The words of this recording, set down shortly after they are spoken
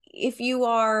if you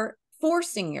are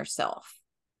forcing yourself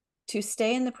to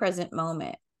stay in the present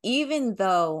moment, even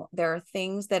though there are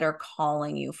things that are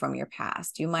calling you from your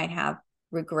past, you might have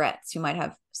regrets, you might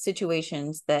have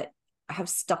situations that have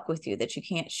stuck with you that you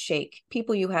can't shake,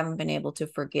 people you haven't been able to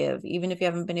forgive, even if you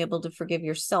haven't been able to forgive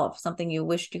yourself, something you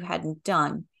wished you hadn't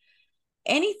done,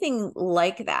 anything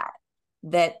like that,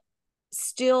 that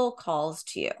still calls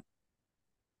to you.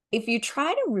 If you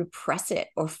try to repress it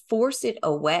or force it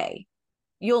away,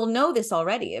 you'll know this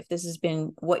already if this has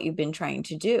been what you've been trying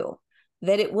to do,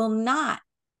 that it will not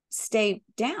stay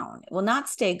down. It will not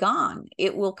stay gone.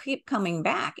 It will keep coming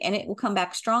back, and it will come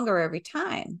back stronger every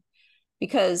time,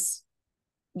 because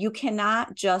you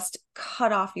cannot just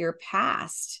cut off your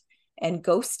past and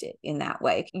ghost it in that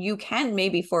way. You can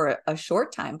maybe for a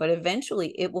short time, but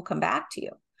eventually it will come back to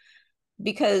you.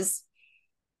 Because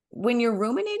when you're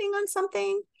ruminating on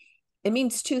something, it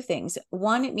means two things.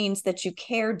 One, it means that you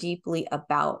care deeply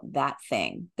about that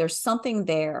thing. There's something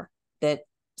there that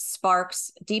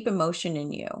sparks deep emotion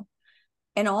in you.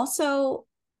 And also,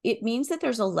 it means that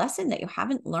there's a lesson that you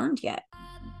haven't learned yet.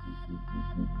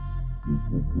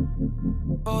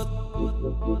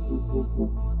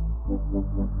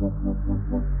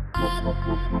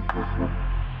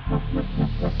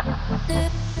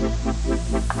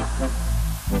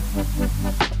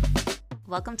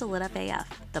 Welcome to Lit Up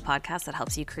AF, the podcast that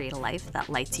helps you create a life that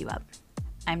lights you up.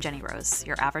 I'm Jenny Rose,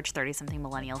 your average 30-something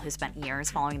millennial who spent years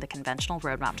following the conventional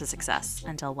roadmap to success,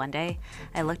 until one day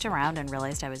I looked around and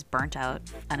realized I was burnt out,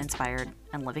 uninspired,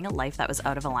 and living a life that was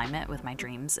out of alignment with my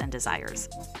dreams and desires.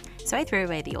 So I threw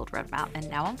away the old roadmap, and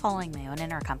now I'm following my own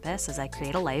inner compass as I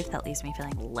create a life that leaves me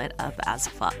feeling lit up as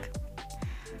fuck.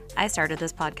 I started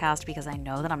this podcast because I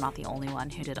know that I'm not the only one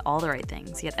who did all the right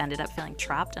things, yet ended up feeling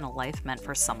trapped in a life meant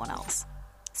for someone else.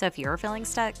 So if you're feeling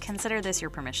stuck, consider this your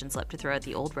permission slip to throw out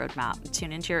the old roadmap,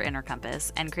 tune into your inner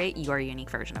compass, and create your unique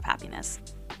version of happiness,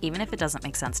 even if it doesn't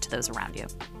make sense to those around you.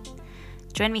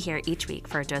 Join me here each week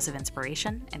for a dose of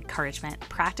inspiration, encouragement,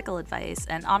 practical advice,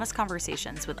 and honest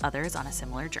conversations with others on a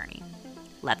similar journey.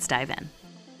 Let's dive in.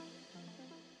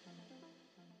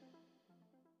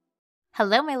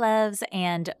 Hello, my loves,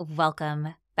 and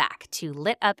welcome back to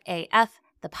Lit Up AF,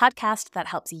 the podcast that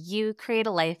helps you create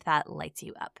a life that lights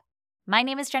you up. My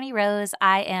name is Jenny Rose.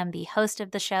 I am the host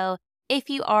of the show. If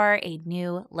you are a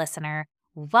new listener,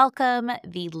 welcome.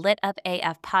 The Lit Up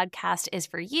AF podcast is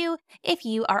for you if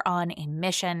you are on a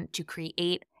mission to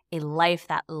create a life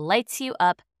that lights you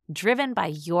up, driven by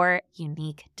your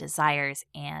unique desires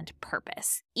and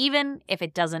purpose, even if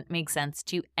it doesn't make sense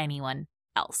to anyone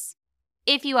else.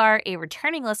 If you are a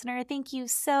returning listener, thank you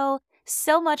so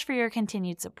much for your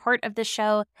continued support of the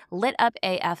show. Lit Up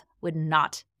AF would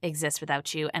not exist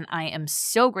without you, and I am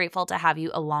so grateful to have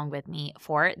you along with me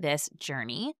for this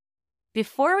journey.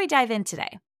 Before we dive in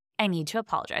today, I need to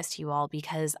apologize to you all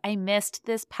because I missed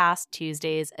this past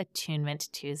Tuesday's Attunement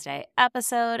Tuesday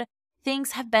episode.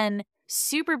 Things have been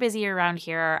super busy around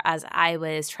here as I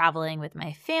was traveling with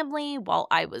my family while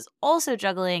I was also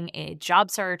juggling a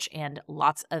job search and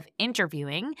lots of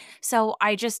interviewing. So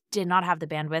I just did not have the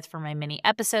bandwidth for my mini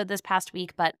episode this past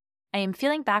week, but I am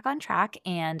feeling back on track,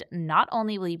 and not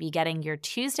only will you be getting your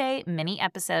Tuesday mini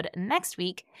episode next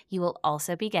week, you will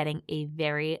also be getting a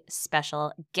very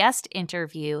special guest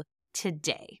interview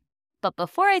today. But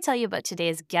before I tell you about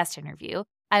today's guest interview,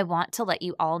 I want to let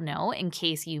you all know, in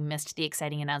case you missed the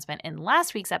exciting announcement in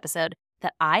last week's episode,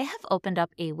 that I have opened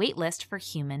up a waitlist for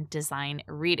human design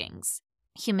readings.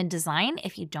 Human design,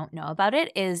 if you don't know about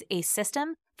it, is a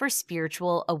system for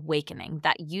spiritual awakening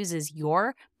that uses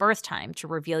your birth time to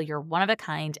reveal your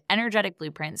one-of-a-kind energetic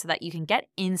blueprint so that you can get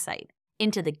insight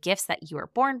into the gifts that you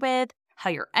are born with, how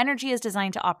your energy is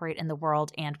designed to operate in the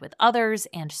world and with others,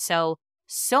 and so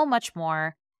much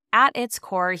more. At its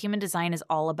core, human design is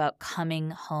all about coming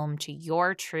home to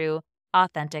your true,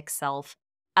 authentic self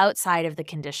outside of the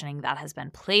conditioning that has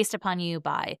been placed upon you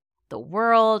by the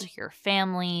world, your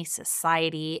family,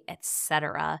 society,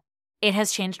 etc. It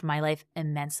has changed my life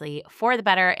immensely for the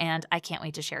better, and I can't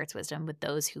wait to share its wisdom with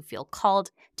those who feel called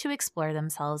to explore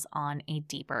themselves on a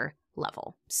deeper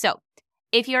level. So,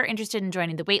 if you're interested in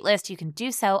joining the waitlist, you can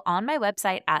do so on my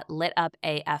website at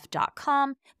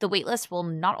litupaf.com. The waitlist will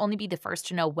not only be the first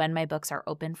to know when my books are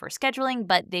open for scheduling,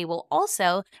 but they will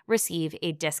also receive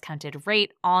a discounted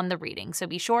rate on the reading. So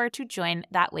be sure to join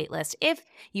that waitlist if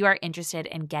you are interested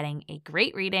in getting a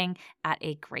great reading at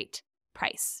a great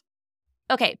price.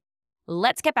 Okay,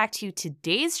 let's get back to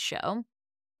today's show.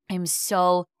 I'm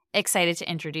so excited to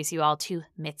introduce you all to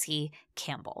Mitzi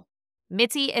Campbell.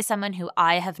 Mitzi is someone who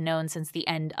I have known since the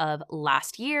end of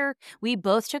last year. We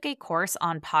both took a course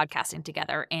on podcasting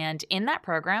together, and in that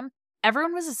program,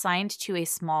 Everyone was assigned to a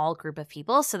small group of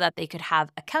people so that they could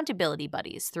have accountability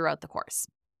buddies throughout the course.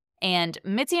 And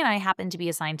Mitzi and I happened to be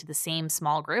assigned to the same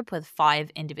small group with 5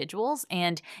 individuals.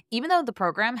 And even though the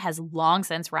program has long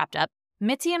since wrapped up,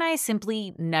 Mitzi and I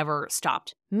simply never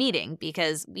stopped meeting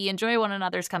because we enjoy one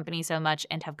another's company so much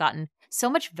and have gotten so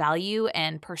much value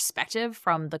and perspective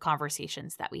from the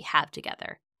conversations that we have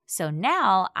together. So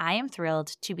now I am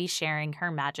thrilled to be sharing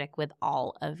her magic with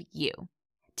all of you.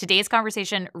 Today's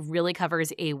conversation really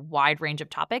covers a wide range of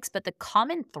topics, but the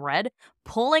common thread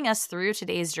pulling us through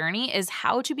today's journey is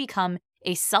how to become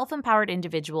a self-empowered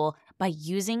individual by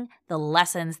using the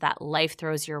lessons that life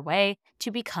throws your way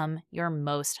to become your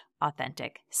most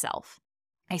authentic self.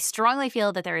 I strongly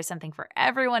feel that there is something for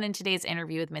everyone in today's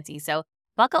interview with Mitzi, so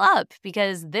buckle up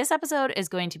because this episode is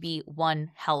going to be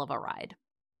one hell of a ride.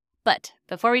 But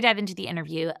before we dive into the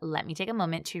interview, let me take a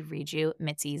moment to read you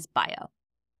Mitzi's bio.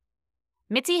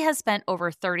 Mitzi has spent over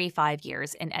 35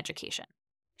 years in education.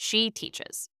 She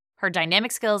teaches. Her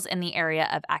dynamic skills in the area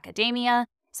of academia,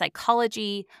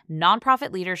 psychology,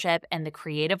 nonprofit leadership, and the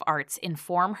creative arts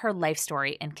inform her life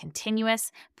story in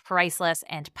continuous, priceless,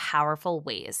 and powerful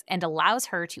ways and allows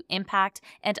her to impact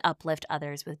and uplift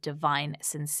others with divine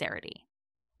sincerity.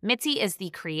 Mitzi is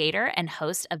the creator and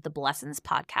host of the Blessings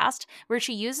podcast, where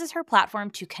she uses her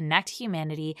platform to connect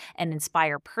humanity and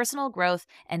inspire personal growth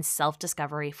and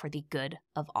self-discovery for the good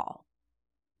of all.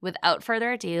 Without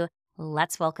further ado,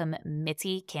 let's welcome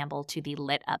Mitzi Campbell to the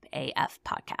Lit Up AF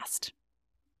podcast.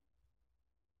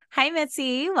 Hi,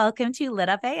 Mitzi. Welcome to Lit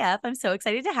Up AF. I'm so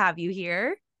excited to have you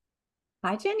here.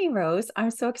 Hi, Jenny Rose. I'm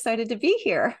so excited to be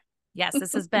here. Yes,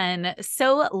 this has been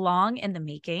so long in the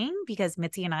making because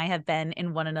Mitzi and I have been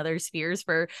in one another's spheres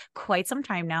for quite some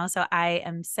time now. So I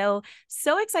am so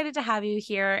excited to have you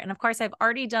here. And of course, I've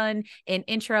already done an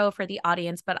intro for the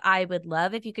audience, but I would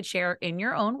love if you could share in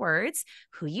your own words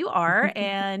who you are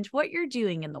and what you're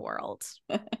doing in the world.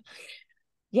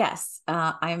 Yes,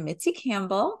 I'm Mitzi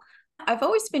Campbell. I've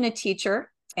always been a teacher.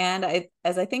 And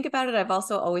as I think about it, I've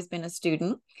also always been a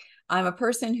student. I'm a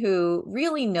person who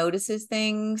really notices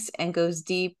things and goes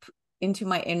deep into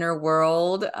my inner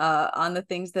world on the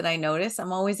things that I notice.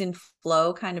 I'm always in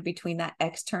flow kind of between that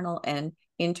external and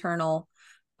internal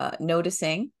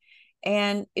noticing.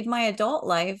 And in my adult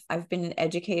life, I've been an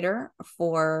educator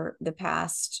for the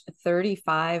past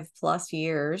 35 plus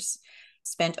years,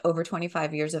 spent over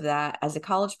 25 years of that as a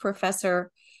college professor.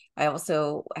 I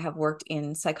also have worked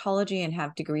in psychology and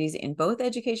have degrees in both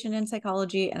education and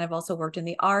psychology. And I've also worked in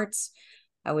the arts.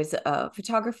 I was a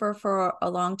photographer for a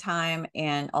long time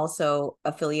and also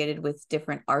affiliated with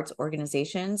different arts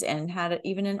organizations and had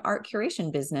even an art curation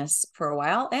business for a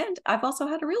while. And I've also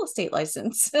had a real estate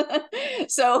license.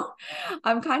 So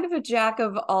I'm kind of a jack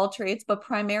of all trades, but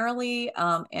primarily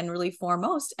and really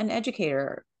foremost an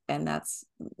educator. And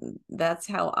that's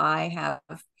how I have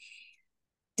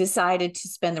decided to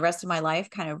spend the rest of my life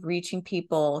kind of reaching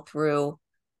people through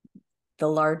the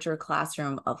larger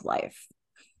classroom of life.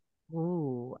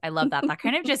 Ooh, I love that. That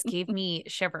kind of just gave me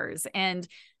shivers. And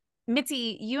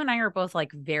Mitzi, you and I are both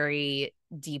like very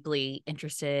deeply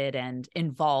interested and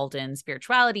involved in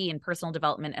spirituality and personal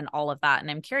development and all of that.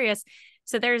 And I'm curious.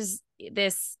 So there's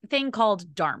this thing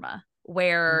called Dharma,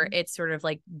 where it's sort of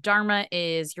like Dharma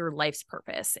is your life's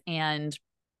purpose. And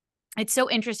it's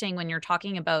so interesting when you're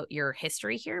talking about your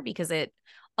history here, because it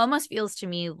almost feels to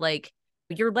me like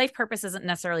your life purpose isn't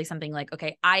necessarily something like,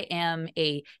 okay, I am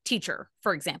a teacher,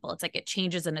 for example. It's like it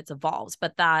changes and it evolves.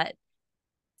 But that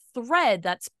thread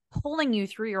that's pulling you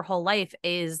through your whole life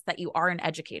is that you are an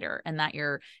educator and that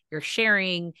you're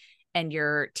sharing and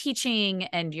you're teaching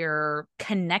and you're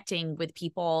connecting with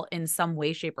people in some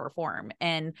way, shape, or form.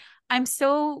 And I'm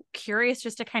so curious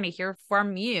just to kind of hear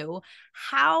from you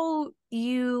how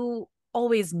you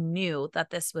always knew that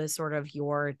this was sort of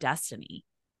your destiny.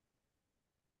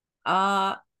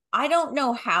 I don't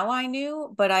know how I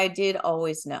knew, but I did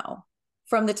always know.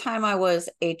 From the time I was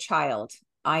a child,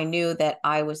 I knew that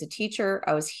I was a teacher.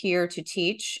 I was here to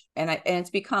teach, and it's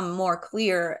become more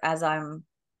clear as I'm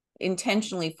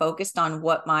intentionally focused on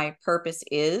what my purpose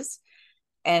is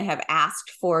and have asked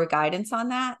for guidance on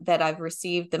that I've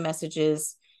received the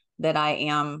messages that I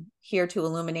am here to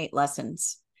illuminate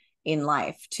lessons in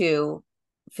life, to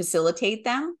facilitate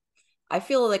them. I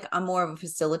feel like I'm more of a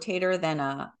facilitator than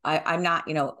I'm not,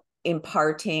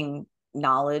 imparting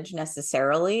knowledge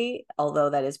necessarily,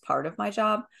 although that is part of my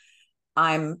job.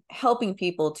 I'm helping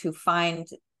people to find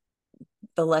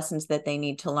the lessons that they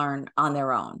need to learn on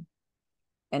their own.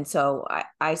 And so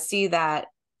I see that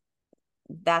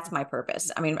that's my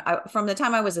purpose. I mean, from the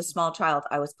time I was a small child,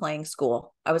 I was playing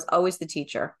school. I was always the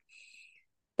teacher.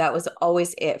 That was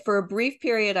always it. For a brief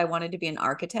period, I wanted to be an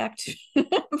architect,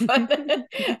 but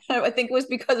I think it was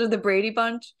because of the Brady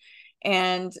Bunch.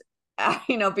 And,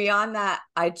 beyond that,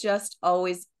 I just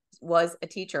always was a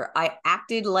teacher. I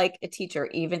acted like a teacher,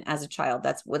 even as a child.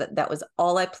 That was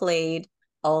all I played,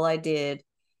 all I did.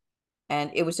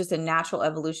 And it was just a natural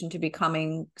evolution to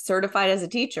becoming certified as a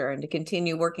teacher and to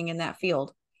continue working in that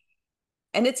field.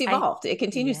 And it's evolved. It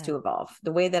continues to evolve.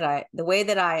 The way that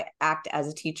I act as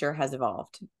a teacher has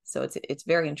evolved. So it's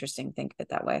very interesting to think of it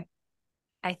that way.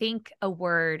 I think a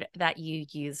word that you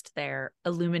used there,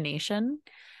 illumination,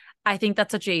 I think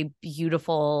that's such a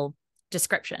beautiful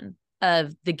description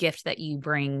of the gift that you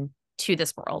bring to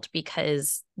this world,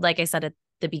 because like I said at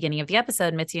the beginning of the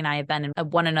episode, Mitzi and I have been in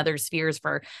one another's spheres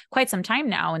for quite some time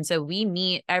now. And so we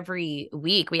meet every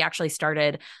week. We actually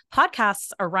started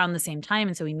podcasts around the same time.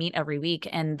 And so we meet every week.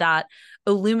 And that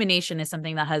illumination is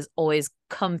something that has always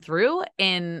come through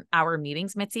in our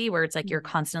meetings, Mitzi, where it's like you're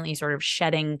constantly sort of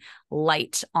shedding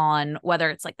light on whether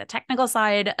it's like the technical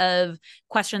side of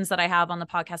questions that I have on the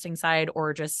podcasting side,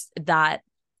 or just that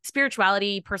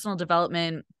spirituality, personal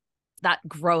development, that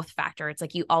growth factor. It's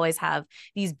like you always have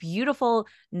these beautiful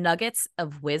nuggets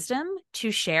of wisdom to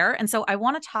share. And so I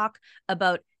want to talk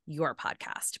about your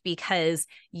podcast, because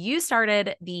you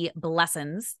started the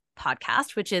Blessings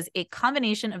podcast, which is a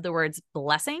combination of the words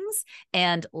blessings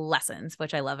and lessons,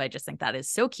 which I love. I just think that is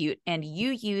so cute. And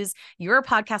you use your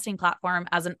podcasting platform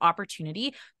as an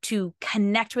opportunity to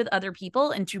connect with other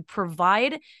people and to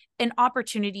provide an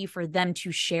opportunity for them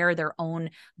to share their own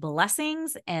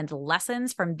blessings and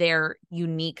lessons from their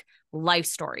unique life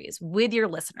stories with your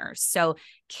listeners. So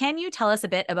can you tell us a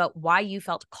bit about why you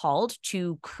felt called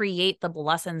to create the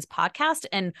Blessings podcast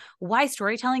and why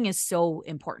storytelling is so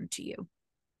important to you?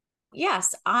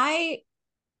 Yes, I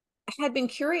had been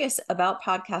curious about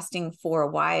podcasting for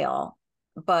a while,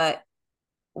 but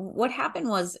what happened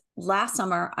was last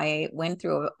summer, I went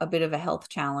through a bit of a health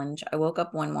challenge. I woke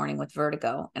up one morning with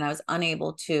vertigo and I was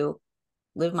unable to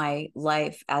live my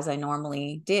life as I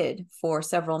normally did for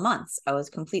several months. I was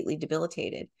completely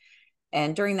debilitated.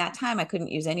 And during that time, I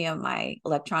couldn't use any of my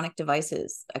electronic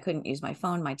devices. I couldn't use my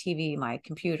phone, my TV, my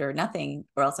computer, nothing,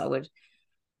 or else I would,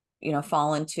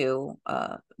 fall into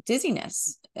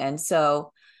dizziness. And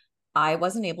so I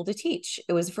wasn't able to teach.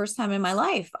 It was the first time in my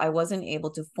life I wasn't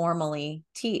able to formally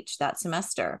teach that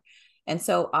semester. And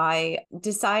so I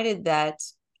decided that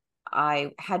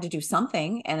I had to do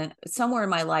something. And somewhere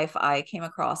in my life, I came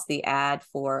across the ad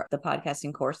for the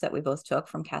podcasting course that we both took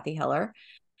from Kathy Heller.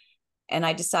 And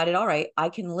I decided, all right, I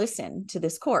can listen to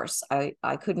this course.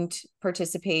 I couldn't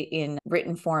participate in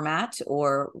written format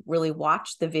or really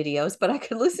watch the videos, but I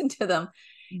could listen to them.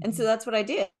 Mm-hmm. And so that's what I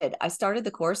did. I started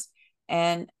the course,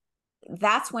 and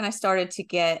that's when I started to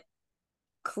get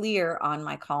clear on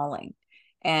my calling.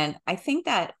 And I think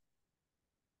that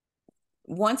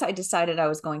once I decided I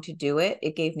was going to do it,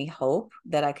 it gave me hope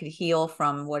that I could heal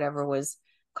from whatever was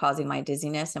causing my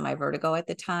dizziness and my vertigo at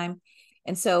the time.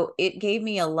 And so it gave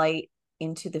me a light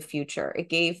into the future. It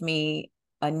gave me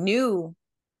a new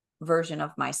version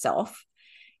of myself.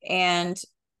 And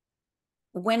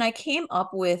when I came up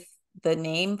with the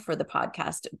name for the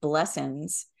podcast,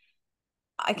 Blessings,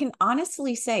 I can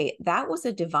honestly say that was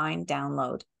a divine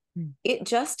download. It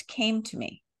just came to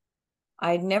me.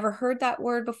 I'd never heard that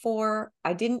word before.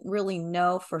 I didn't really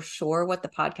know for sure what the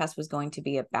podcast was going to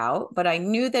be about, but I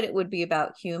knew that it would be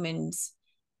about humans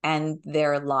and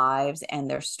their lives and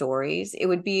their stories. It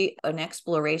would be an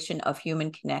exploration of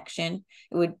human connection.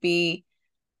 It would be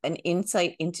an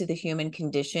insight into the human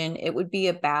condition. It would be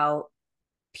about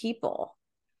people,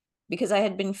 because I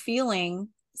had been feeling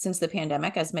since the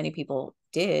pandemic, as many people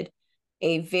did,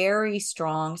 a very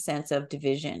strong sense of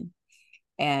division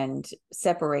and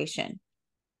separation.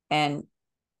 And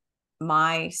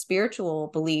my spiritual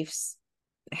beliefs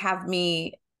have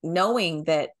me knowing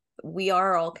that we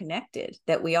are all connected,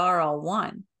 that we are all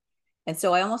one. And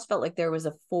so I almost felt like there was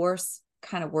a force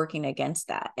kind of working against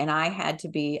that. And I had to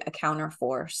be a counter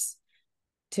force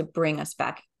to bring us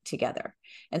back together.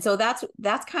 And so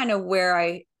that's kind of where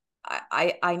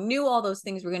I knew all those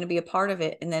things were going to be a part of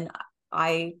it. And then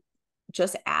I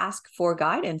just asked for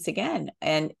guidance again.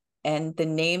 And the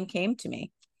name came to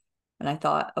me. And I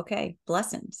thought, okay,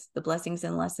 blessings, the blessings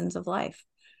and lessons of life.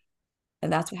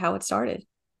 And that's how it started.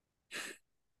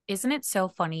 Isn't it so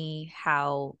funny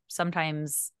how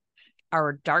sometimes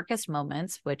our darkest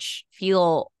moments, which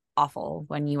feel awful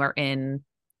when you are in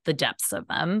the depths of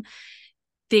them,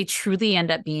 they truly end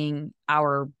up being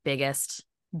our biggest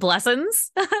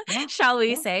blessings, yeah. Shall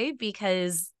we say,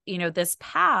 because, this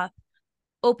path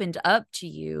opened up to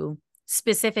you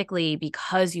specifically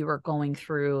because you were going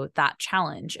through that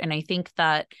challenge. And I think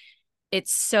that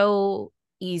it's so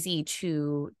easy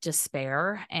to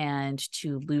despair and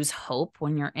to lose hope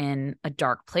when you're in a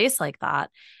dark place like that.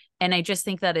 And I just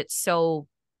think that it's so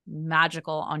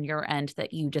magical on your end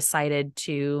that you decided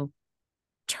to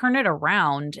turn it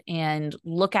around and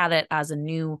look at it as a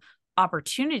new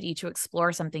opportunity to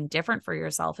explore something different for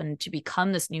yourself and to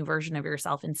become this new version of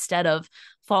yourself, instead of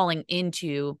falling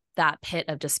into that pit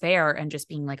of despair and just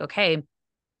being like, okay,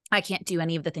 I can't do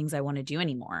any of the things I want to do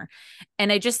anymore.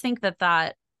 And I just think that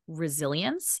that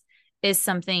resilience is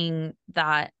something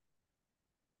that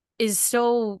is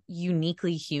so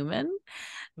uniquely human.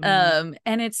 Mm.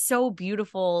 And it's so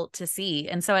beautiful to see.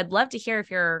 And so I'd love to hear if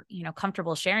you're,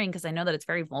 comfortable sharing, because I know that it's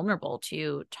very vulnerable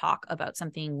to talk about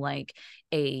something like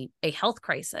a health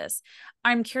crisis.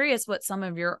 I'm curious what some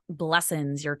of your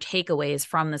lessons, your takeaways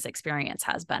from this experience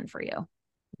has been for you.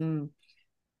 Mm.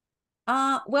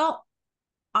 Well,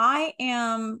 I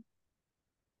am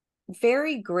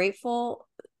very grateful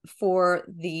for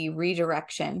the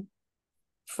redirection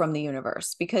from the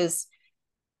universe, because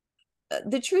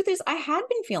the truth is I had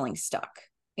been feeling stuck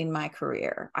in my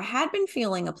career. I had been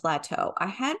feeling a plateau. I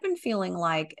had been feeling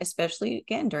like, especially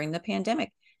again during the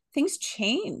pandemic, things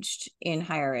changed in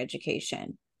higher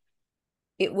education.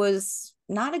 It was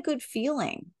not a good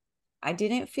feeling. I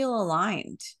didn't feel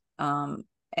aligned.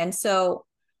 And so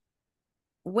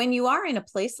when you are in a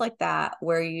place like that,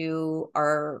 where you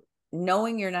are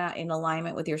knowing you're not in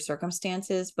alignment with your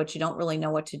circumstances, but you don't really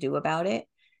know what to do about it,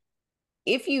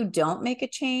 if you don't make a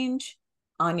change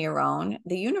on your own,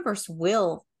 the universe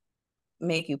will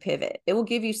make you pivot. It will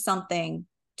give you something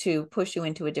to push you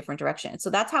into a different direction.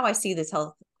 So that's how I see this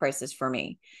health crisis for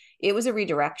me. It was a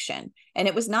redirection. And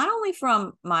it was not only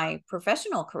from my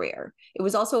professional career, it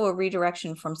was also a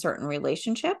redirection from certain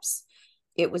relationships.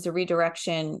 It was a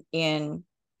redirection in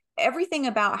everything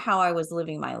about how I was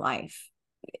living my life.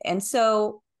 And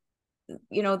so,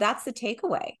 that's the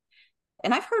takeaway.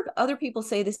 And I've heard other people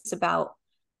say this about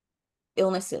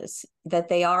illnesses, that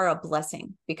they are a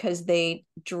blessing because they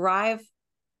drive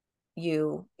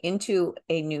you into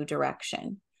a new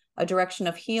direction, a direction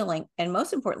of healing, and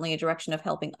most importantly, a direction of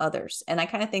helping others. And I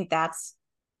kind of think that's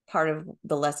part of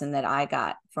the lesson that I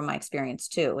got from my experience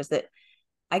too, is that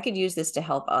I could use this to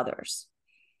help others.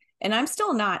 And I'm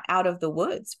still not out of the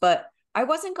woods, but I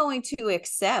wasn't going to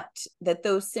accept that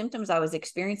those symptoms I was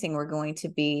experiencing were going to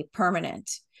be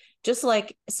permanent, just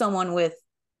like someone with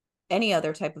any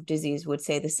other type of disease would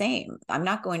say the same. I'm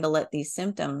not going to let these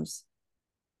symptoms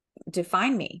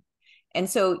define me. And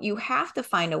so you have to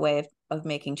find a way of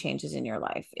making changes in your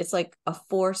life. It's like a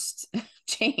forced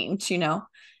change,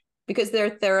 because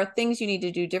there are things you need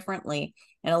to do differently.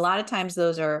 And a lot of times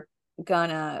those are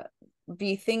gonna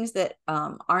be things that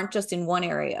aren't just in one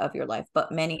area of your life,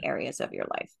 but many areas of your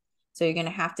life. So you're going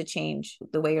to have to change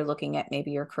the way you're looking at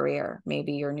maybe your career,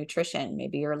 maybe your nutrition,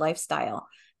 maybe your lifestyle,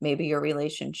 maybe your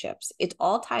relationships. It's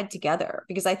all tied together,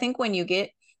 because I think when you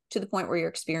get to the point where you're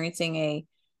experiencing a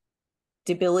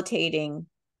debilitating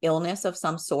illness of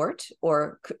some sort,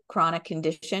 or chronic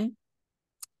condition,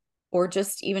 or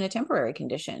just even a temporary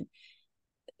condition,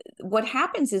 what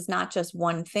happens is not just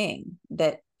one thing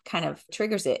that kind of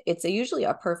triggers it. It's usually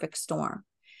a perfect storm.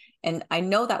 And I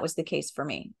know that was the case for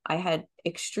me. I had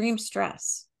extreme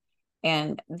stress,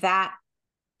 and that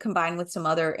combined with some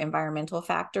other environmental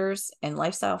factors and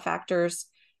lifestyle factors,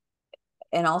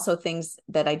 and also things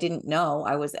that I didn't know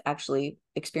I was actually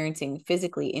experiencing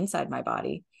physically inside my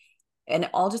body. And it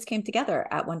all just came together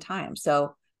at one time.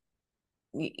 So,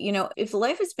 if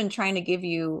life has been trying to give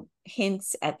you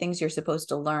hints at things you're supposed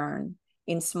to learn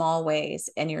in small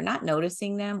ways, and you're not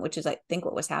noticing them, which is, I think,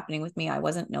 what was happening with me. I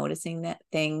wasn't noticing that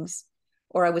things,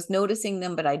 or I was noticing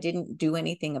them, but I didn't do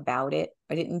anything about it.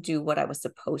 I didn't do what I was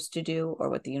supposed to do, or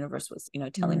what the universe was,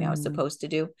 telling me I was supposed to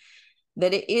do.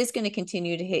 That it is going to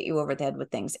continue to hit you over the head with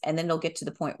things. And then it'll get to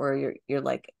the point where you're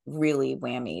like really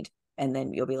whammied. And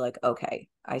then you'll be like, okay,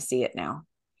 I see it now.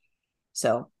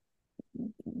 So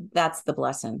that's the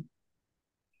blessing.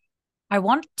 I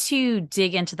want to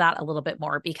dig into that a little bit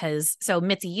more because, so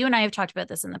Mitzi, you and I have talked about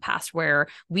this in the past, where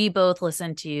we both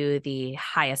listened to the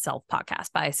Highest Self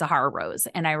podcast by Sahara Rose.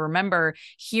 And I remember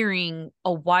hearing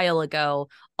a while ago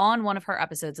on one of her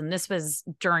episodes, and this was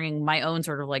during my own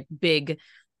sort of like big,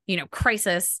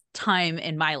 crisis time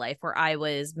in my life where I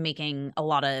was making a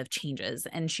lot of changes.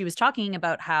 And she was talking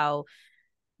about how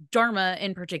Dharma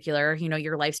in particular,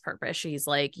 your life's purpose. She's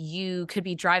like, you could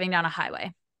be driving down a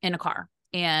highway in a car,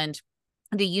 and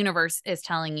the universe is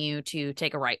telling you to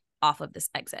take a right. off of this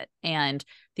exit. And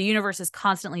the universe is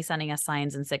constantly sending us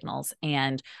signs and signals.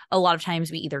 And a lot of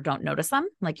times we either don't notice them,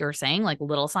 like you were saying, like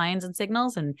little signs and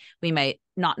signals, and we might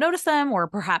not notice them, or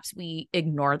perhaps we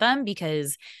ignore them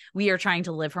because we are trying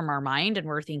to live from our mind and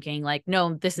we're thinking like,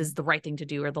 no, this is the right thing to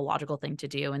do or the logical thing to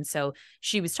do. And so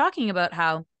she was talking about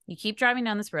how you keep driving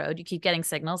down this road, you keep getting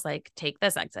signals like, take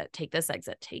this exit, take this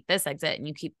exit, take this exit, and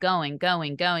you keep going,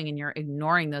 and you're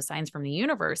ignoring those signs from the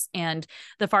universe. And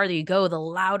the farther you go, the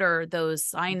louder those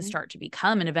signs start to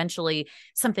become. And eventually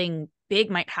something big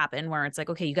might happen where it's like,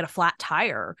 okay, you get a flat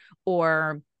tire,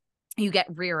 or you get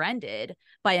rear-ended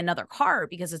by another car,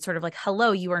 because it's sort of like,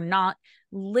 hello, you are not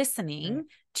listening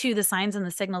to the signs and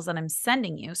the signals that I'm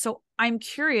sending you. So I'm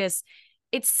curious,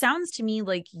 it sounds to me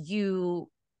like you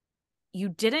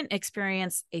didn't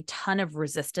experience a ton of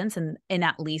resistance in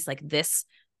at least like this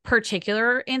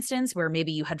particular instance, where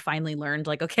maybe you had finally learned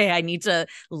like, okay, I need to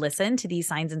listen to these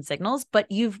signs and signals, but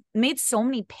you've made so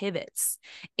many pivots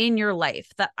in your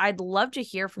life that I'd love to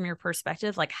hear from your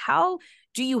perspective. Like, how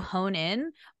do you hone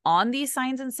in on these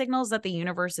signs and signals that the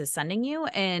universe is sending you?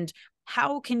 And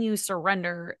how can you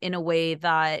surrender in a way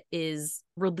that is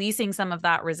releasing some of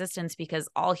that resistance? Because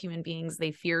all human beings,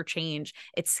 they fear change.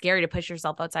 It's scary to push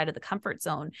yourself outside of the comfort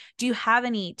zone. Do you have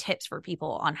any tips for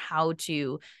people on how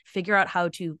to figure out how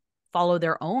to follow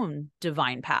their own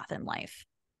divine path in life?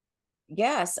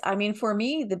 Yes. I mean, for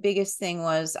me, the biggest thing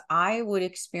was I would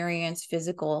experience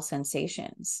physical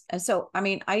sensations. And so, I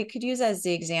mean, I could use as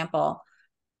the example,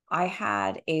 I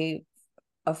had a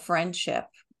friendship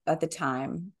at the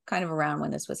time, kind of around when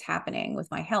this was happening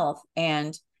with my health,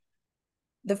 and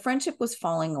the friendship was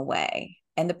falling away.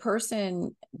 And the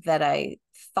person that I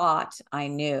thought I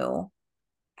knew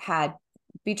had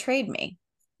betrayed me.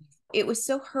 It was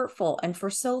so hurtful. And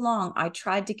for so long, I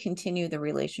tried to continue the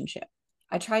relationship.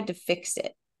 I tried to fix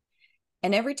it.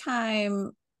 And every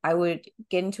time I would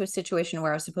get into a situation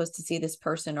where I was supposed to see this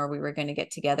person or we were going to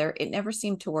get together, it never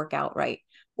seemed to work out right.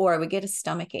 Or I would get a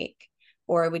stomach ache,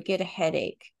 or I would get a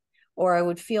headache, or I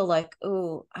would feel like,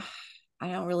 oh, I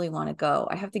don't really want to go.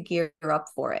 I have to gear up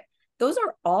for it. Those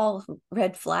are all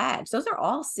red flags. Those are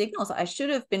all signals. I should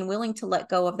have been willing to let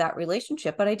go of that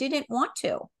relationship, but I didn't want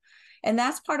to. And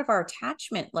that's part of our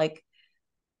attachment. Like,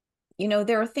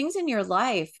 there are things in your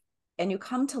life and you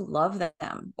come to love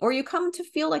them, or you come to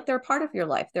feel like they're part of your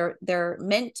life. They're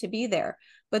meant to be there.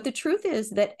 But the truth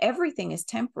is that everything is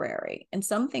temporary, and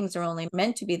some things are only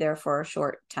meant to be there for a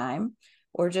short time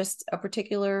or just a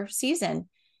particular season.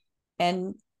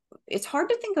 And it's hard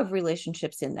to think of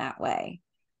relationships in that way,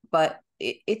 but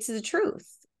it's the truth,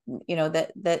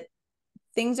 that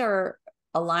things are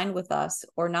aligned with us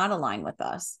or not aligned with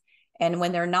us. And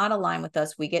when they're not aligned with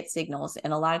us, we get signals.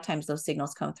 And a lot of times those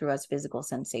signals come through as physical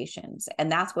sensations.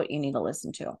 And that's what you need to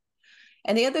listen to.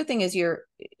 And the other thing is you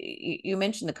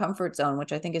mentioned the comfort zone,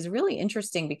 which I think is really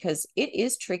interesting because it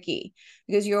is tricky,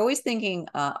 because you're always thinking,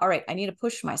 all right, I need to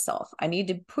push myself. I need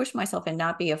to push myself and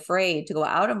not be afraid to go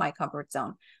out of my comfort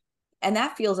zone. And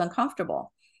that feels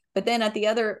uncomfortable. But then at the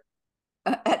other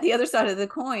side of the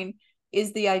coin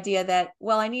is the idea that,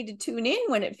 well, I need to tune in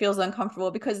when it feels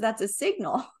uncomfortable because that's a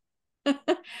signal.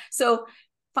 So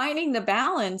finding the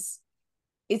balance,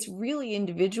 it's really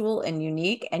individual and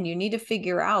unique, and you need to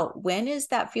figure out, when is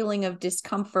that feeling of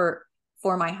discomfort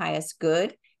for my highest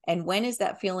good, and when is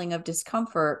that feeling of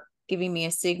discomfort giving me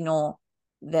a signal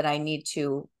that I need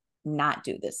to not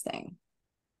do this thing.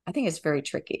 I think it's very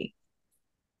tricky.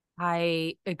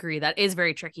 I agree. That is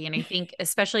very tricky. And I think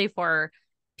especially for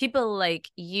people like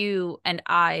you and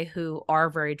I who are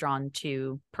very drawn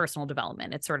to personal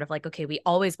development, it's sort of like, okay, we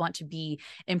always want to be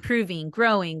improving,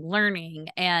 growing, learning.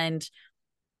 And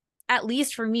at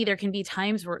least for me, there can be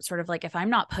times where it's sort of like, if I'm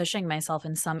not pushing myself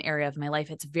in some area of my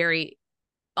life, it's very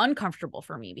uncomfortable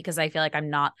for me because I feel like I'm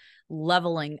not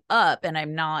leveling up and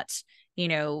I'm not,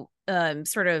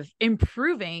 sort of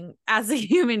improving as a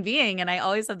human being. And I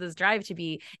always have this drive to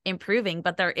be improving,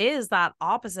 but there is that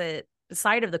opposite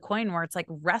side of the coin where it's like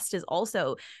rest is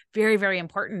also very, very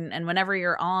important. And whenever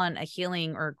you're on a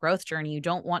healing or growth journey, you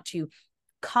don't want to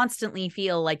constantly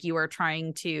feel like you are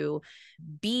trying to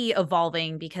be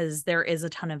evolving, because there is a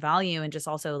ton of value in just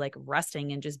also like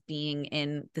resting and just being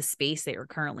in the space that you're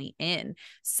currently in.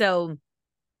 So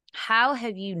how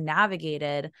have you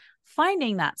navigated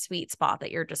finding that sweet spot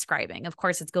that you're describing? Of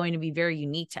course, it's going to be very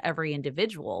unique to every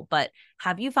individual, but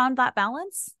have you found that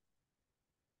balance?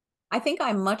 I think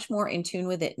I'm much more in tune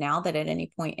with it now than at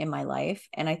any point in my life.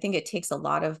 And I think it takes a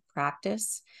lot of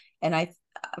practice. And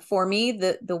for me,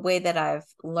 the way that I've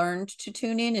learned to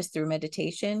tune in is through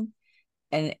meditation.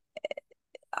 And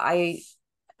I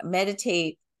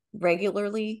meditate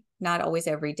regularly not always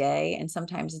every day. And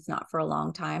sometimes it's not for a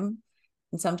long time.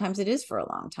 And sometimes it is for a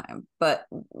long time. But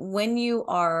when you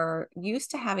are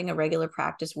used to having a regular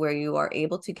practice where you are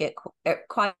able to get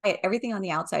quiet everything on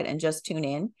the outside and just tune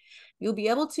in, you'll be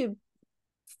able to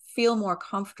feel more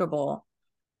comfortable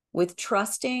with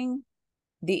trusting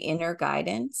the inner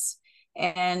guidance.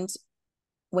 And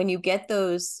when you get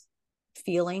those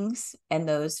feelings and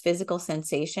those physical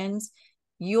sensations,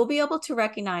 you'll be able to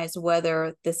recognize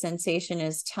whether the sensation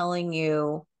is telling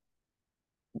you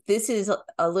this is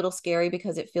a little scary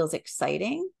because it feels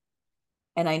exciting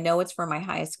and I know it's for my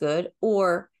highest good,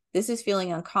 or this is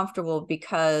feeling uncomfortable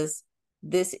because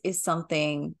this is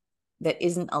something that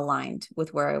isn't aligned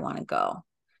with where I want to go.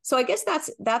 So I guess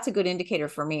that's a good indicator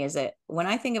for me, is that when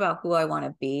I think about who I want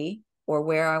to be or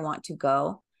where I want to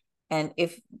go, and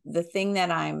if the thing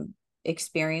that I'm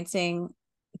experiencing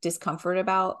discomfort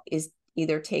about is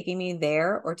either taking me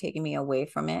there or taking me away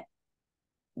from it,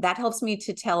 that helps me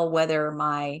to tell whether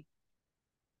my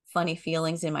funny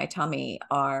feelings in my tummy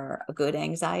are a good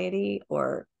anxiety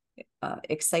or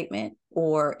excitement,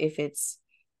 or if it's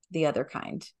the other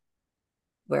kind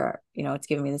where, it's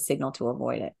giving me the signal to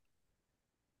avoid it,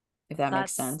 if that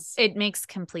makes sense. It makes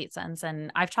complete sense.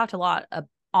 And I've talked a lot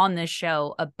on this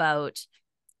show about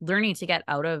learning to get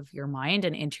out of your mind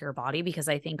and into your body, because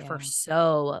I think for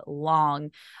so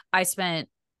long, I spent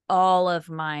all of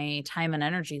my time and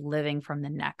energy living from the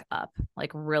neck up,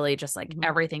 like really just like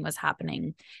everything was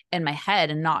happening in my head,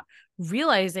 and not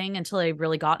realizing until I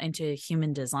really got into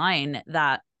human design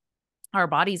that our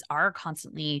bodies are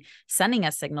constantly sending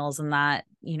us signals, and that,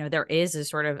 there is a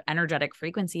sort of energetic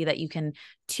frequency that you can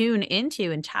tune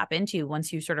into and tap into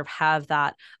once you sort of have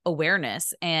that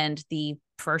awareness. And the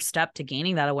first step to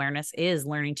gaining that awareness is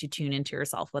learning to tune into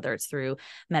yourself, whether it's through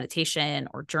meditation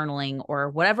or journaling or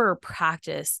whatever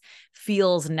practice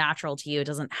feels natural to you. It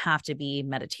doesn't have to be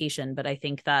meditation, but I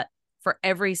think that for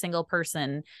every single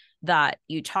person that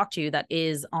you talk to that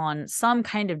is on some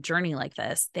kind of journey like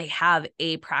this, they have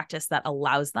a practice that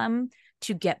allows them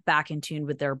to get back in tune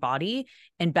with their body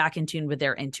and back in tune with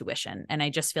their intuition. And I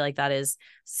just feel like that is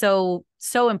so,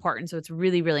 so important. So it's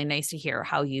really, really nice to hear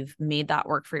how you've made that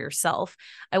work for yourself.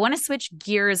 I want to switch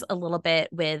gears a little bit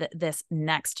with this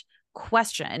next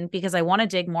question, because I want to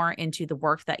dig more into the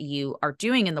work that you are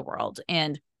doing in the world.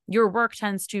 And your work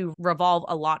tends to revolve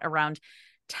a lot around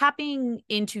tapping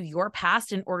into your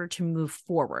past in order to move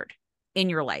forward in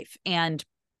your life. And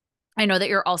I know that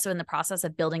you're also in the process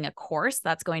of building a course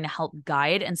that's going to help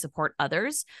guide and support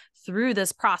others through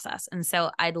this process. And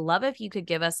so I'd love if you could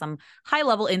give us some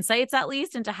high-level insights, at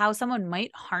least, into how someone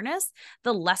might harness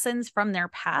the lessons from their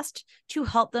past to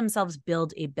help themselves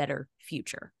build a better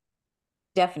future.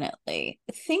 Definitely.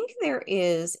 I think there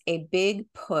is a big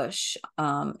push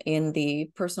in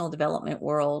the personal development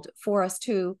world for us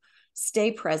to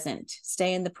stay present,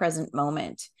 stay in the present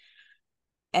moment.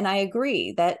 And I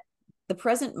agree that the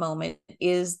present moment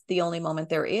is the only moment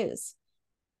there is.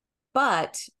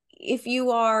 But if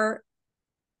you are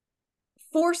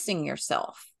forcing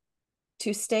yourself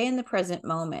to stay in the present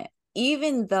moment,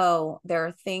 even though there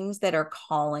are things that are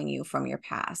calling you from your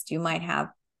past, you might have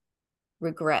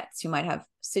regrets, you might have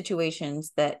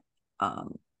situations that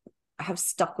have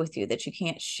stuck with you that you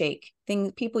can't shake,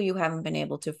 people you haven't been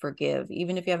able to forgive,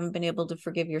 even if you haven't been able to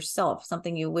forgive yourself,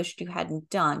 something you wished you hadn't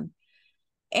done,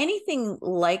 anything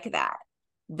like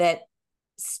that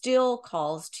still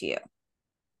calls to you.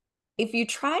 If you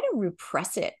try to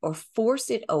repress it or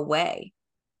force it away,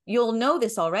 you'll know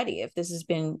this already, if this has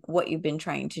been what you've been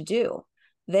trying to do,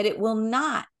 that it will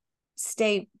not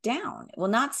stay down, it will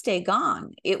not stay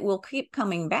gone, it will keep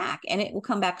coming back, and it will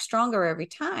come back stronger every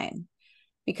time.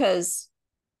 Because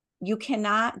you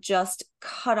cannot just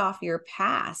cut off your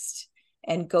past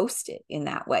and ghost it in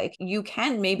that way. You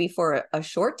can maybe for a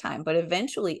short time, but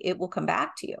eventually it will come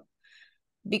back to you.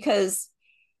 Because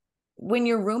when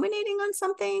you're ruminating on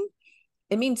something,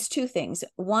 it means two things.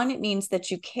 One, it means that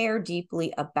you care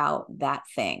deeply about that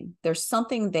thing. There's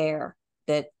something there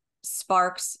that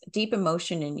sparks deep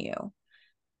emotion in you.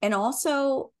 And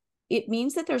also, it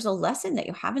means that there's a lesson that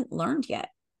you haven't learned yet.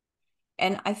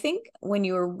 And I think when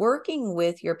you're working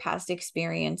with your past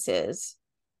experiences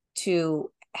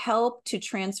to help to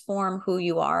transform who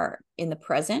you are in the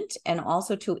present, and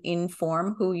also to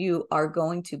inform who you are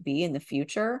going to be in the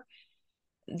future,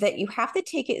 that you have to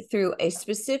take it through a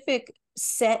specific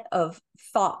set of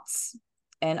thoughts.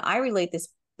 And I relate this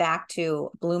back to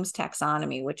Bloom's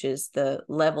taxonomy, which is the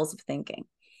levels of thinking.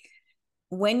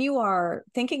 When you are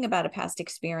thinking about a past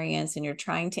experience and you're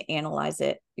trying to analyze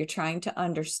it, you're trying to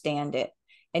understand it,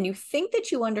 and you think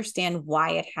that you understand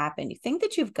why it happened, you think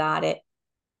that you've got it,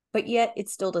 but yet it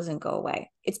still doesn't go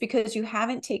away. It's because you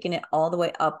haven't taken it all the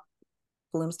way up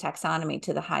Bloom's taxonomy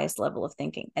to the highest level of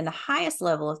thinking. And the highest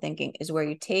level of thinking is where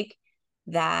you take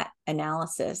that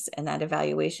analysis and that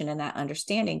evaluation and that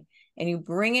understanding and you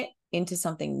bring it into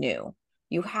something new.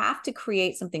 You have to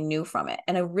create something new from it.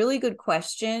 And a really good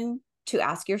question to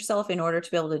ask yourself in order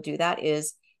to be able to do that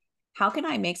is, how can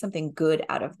I make something good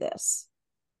out of this?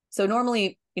 So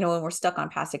normally, when we're stuck on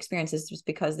past experiences, it's just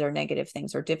because they're negative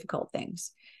things or difficult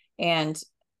things. And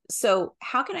so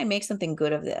how can I make something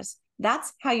good of this?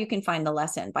 That's how you can find the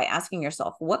lesson, by asking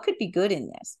yourself, what could be good in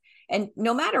this? And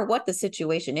no matter what the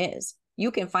situation is,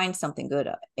 you can find something good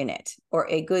in it, or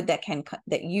a good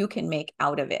that you can make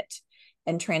out of it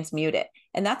and transmute it.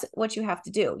 And that's what you have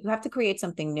to do. You have to create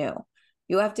something new.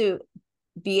 You have to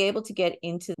be able to get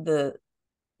into the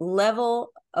level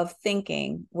of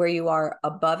thinking where you are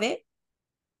above it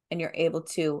and you're able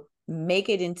to make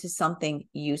it into something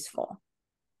useful.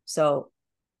 So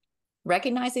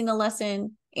recognizing the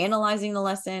lesson, analyzing the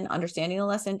lesson, understanding the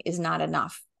lesson is not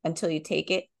enough until you take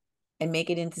it and make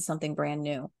it into something brand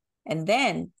new. And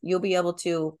then you'll be able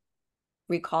to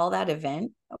recall that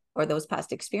event or those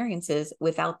past experiences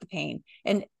without the pain.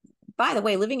 And by the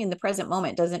way, living in the present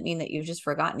moment doesn't mean that you've just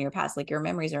forgotten your past. Like, your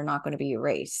memories are not going to be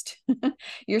erased.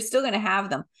 You're still going to have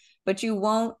them, but you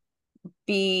won't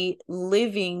be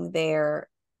living there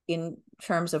in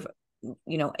terms of,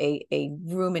 a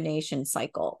rumination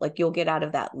cycle. Like, you'll get out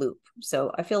of that loop.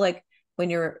 So I feel like when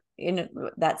you're in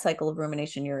that cycle of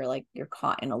rumination, you're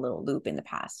caught in a little loop in the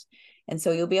past. And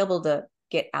so you'll be able to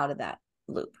get out of that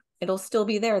loop. It'll still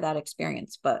be there, that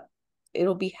experience, but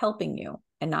it'll be helping you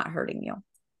and not hurting you.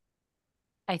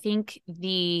 I think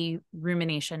the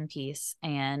rumination piece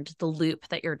and the loop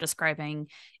that you're describing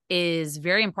is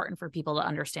very important for people to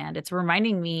understand. It's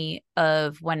reminding me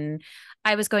of when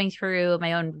I was going through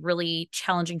my own really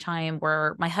challenging time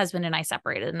where my husband and I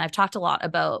separated. And I've talked a lot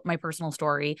about my personal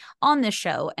story on this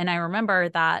show. And I remember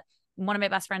that one of my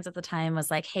best friends at the time was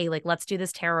like, hey, let's do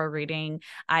this tarot reading.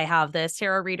 I have this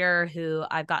tarot reader who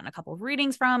I've gotten a couple of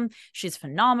readings from. She's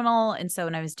phenomenal. And so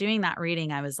when I was doing that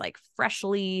reading, I was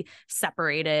freshly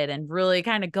separated and really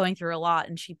kind of going through a lot.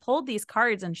 And she pulled these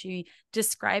cards and she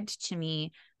described to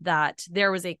me that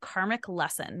there was a karmic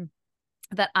lesson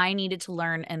that I needed to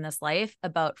learn in this life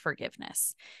about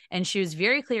forgiveness. And she was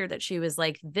very clear that she was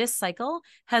like, this cycle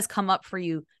has come up for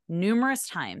you numerous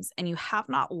times and you have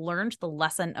not learned the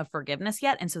lesson of forgiveness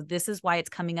yet. And so this is why it's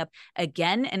coming up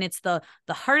again. And it's the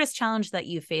hardest challenge that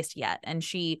you've faced yet. And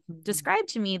she described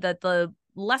to me that the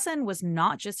lesson was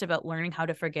not just about learning how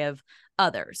to forgive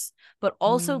others, but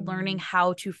also learning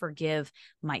how to forgive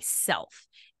myself.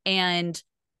 And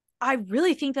I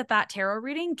really think that tarot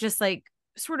reading just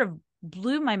sort of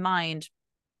blew my mind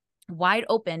wide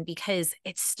open, because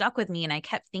it stuck with me. And I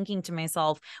kept thinking to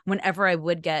myself, whenever I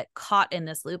would get caught in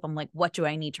this loop, I'm like, what do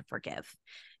I need to forgive?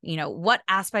 What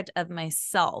aspect of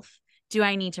myself do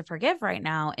I need to forgive right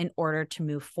now in order to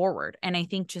move forward? And I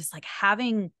think just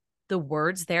having the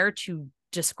words there to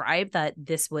describe that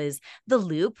this was the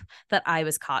loop that I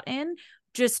was caught in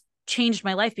just changed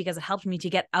my life, because it helped me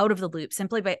to get out of the loop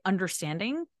simply by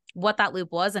understanding what that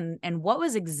loop was and what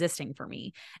was existing for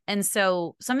me. And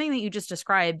so something that you just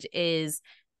described is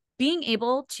being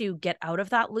able to get out of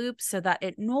that loop so that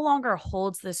it no longer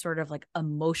holds this sort of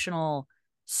emotional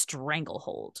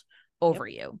stranglehold over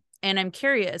you. And I'm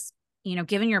curious,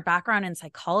 given your background in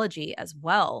psychology as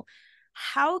well,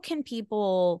 how can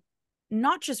people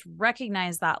not just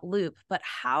recognize that loop, but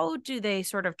how do they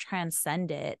sort of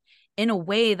transcend it in a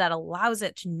way that allows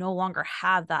it to no longer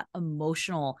have that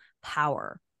emotional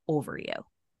power over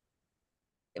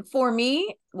you? For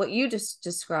me, what you just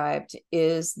described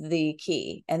is the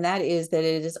key. And that is that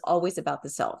it is always about the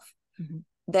self,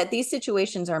 that these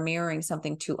situations are mirroring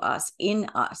something to us, in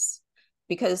us,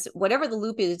 because whatever the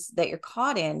loop is that you're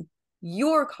caught in,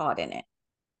 you're caught in it.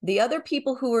 The other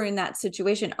people who are in that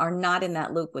situation are not in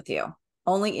that loop with you,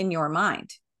 only in your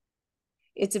mind.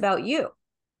 It's about you.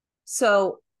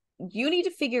 So you need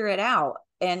to figure it out.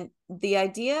 And the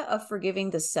idea of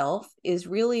forgiving the self is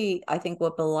really, I think,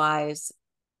 what belies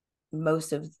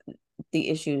most of the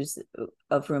issues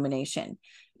of rumination.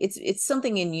 It's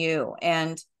something in you.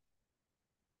 And,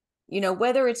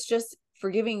 whether it's just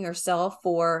forgiving yourself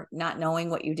for not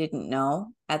knowing what you didn't know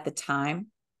at the time,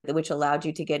 which allowed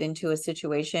you to get into a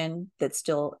situation that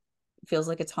still feels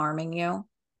like it's harming you,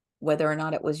 whether or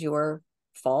not it was your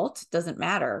fault doesn't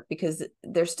matter, because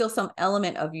there's still some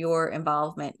element of your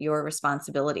involvement, your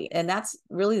responsibility. And that's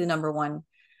really the number one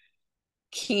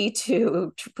key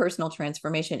to personal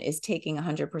transformation, is taking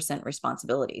 100%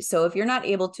 responsibility. So if you're not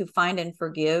able to find and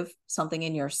forgive something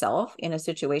in yourself in a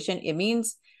situation, it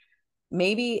means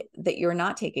maybe that you're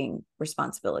not taking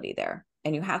responsibility there,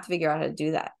 and you have to figure out how to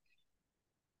do that.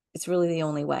 It's really the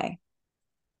only way.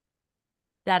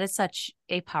 That is such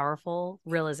a powerful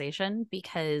realization,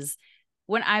 because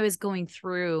when I was going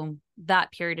through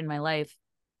that period in my life,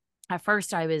 at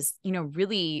first I was,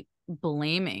 really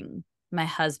blaming my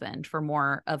husband for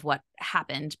more of what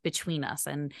happened between us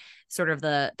and sort of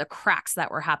the cracks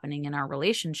that were happening in our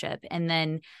relationship. And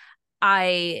then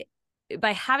I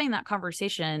by having that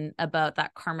conversation about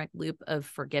that karmic loop of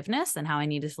forgiveness and how I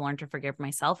needed to learn to forgive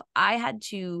myself, I had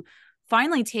to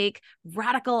finally take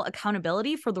radical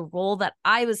accountability for the role that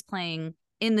I was playing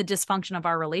in the dysfunction of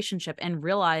our relationship, and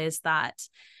realize that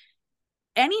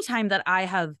anytime that I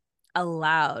have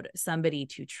allowed somebody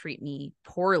to treat me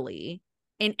poorly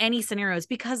in any scenarios,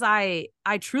 because I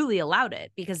truly allowed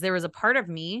it, because there was a part of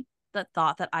me that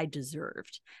thought that I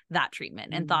deserved that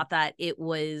treatment and thought that it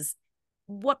was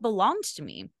what belonged to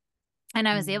me. And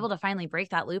I was able to finally break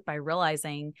that loop by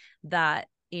realizing that,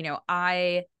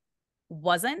 I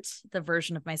wasn't the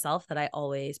version of myself that I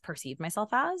always perceived myself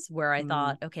as, where I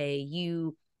thought, okay,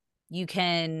 you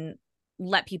can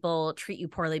let people treat you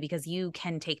poorly because you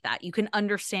can take that. You can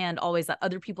understand always that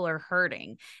other people are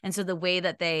hurting. And so the way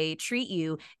that they treat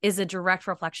you is a direct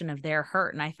reflection of their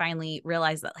hurt. And I finally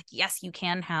realized that, like, yes, you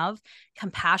can have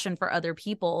compassion for other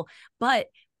people, but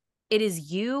it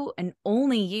is you and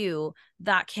only you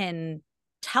that can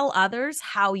tell others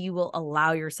how you will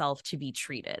allow yourself to be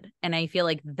treated. And I feel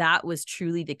like that was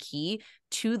truly the key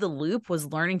to the loop,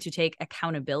 was learning to take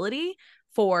accountability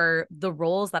for the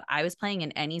roles that I was playing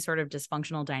in any sort of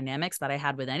dysfunctional dynamics that I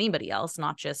had with anybody else,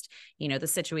 not just, the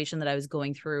situation that I was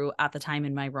going through at the time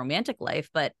in my romantic life,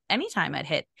 but anytime I'd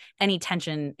hit any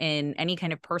tension in any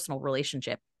kind of personal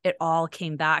relationship, it all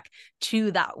came back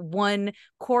to that one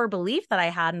core belief that I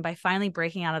had. And by finally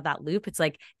breaking out of that loop, it's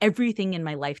like everything in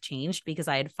my life changed, because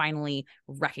I had finally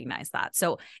recognized that.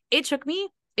 So it took me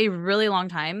a really long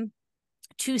time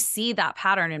to see that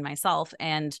pattern in myself.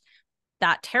 And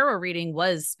that tarot reading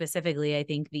was specifically, I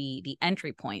think, the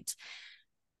entry point.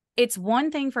 It's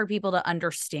one thing for people to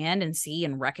understand and see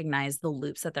and recognize the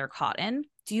loops that they're caught in.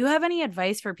 Do you have any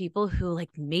advice for people who,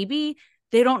 like, maybe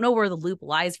they don't know where the loop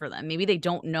lies for them? Maybe they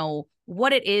don't know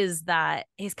what it is that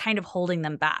is kind of holding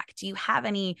them back. Do you have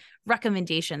any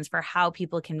recommendations for how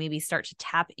people can maybe start to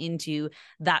tap into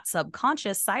that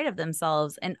subconscious side of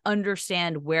themselves and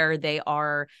understand where they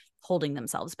are holding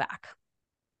themselves back?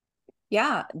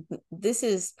 Yeah, this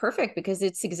is perfect, because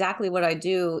it's exactly what I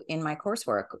do in my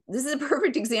coursework. This is a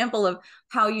perfect example of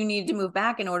how you need to move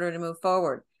back in order to move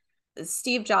forward.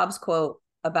 Steve Jobs quote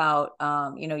about,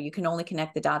 you can only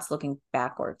connect the dots looking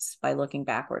backwards, by looking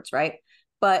backwards, right?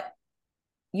 But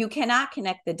you cannot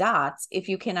connect the dots if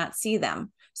you cannot see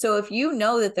them. So if you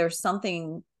know that there's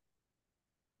something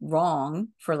wrong,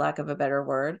 for lack of a better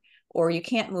word, or you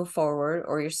can't move forward,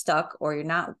 or you're stuck, or you're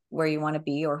not where you want to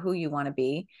be or who you want to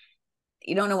be,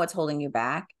 you don't know what's holding you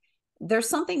back, there's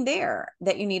something there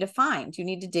that you need to find. You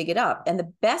need to dig it up. And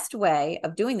the best way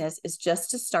of doing this is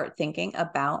just to start thinking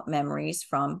about memories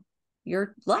from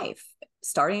your life,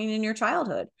 starting in your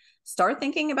childhood. Start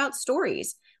thinking about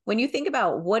stories. When you think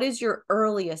about what is your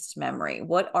earliest memory,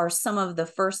 what are some of the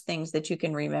first things that you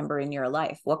can remember in your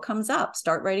life? What comes up?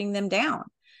 Start writing them down.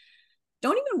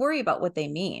 Don't even worry about what they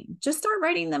mean. Just start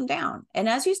writing them down. And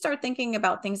as you start thinking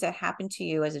about things that happened to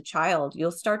you as a child, you'll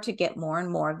start to get more and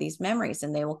more of these memories,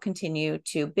 and they will continue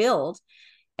to build.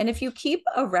 And if you keep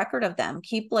a record of them,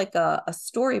 keep like a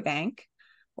story bank,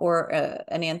 or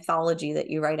an anthology that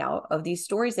you write out of these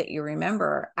stories that you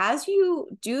remember, as you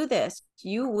do this,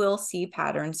 you will see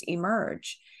patterns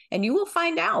emerge, and you will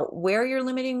find out where your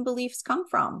limiting beliefs come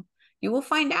from. You will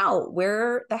find out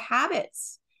where the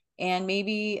habits and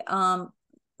maybe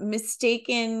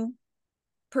mistaken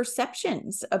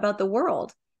perceptions about the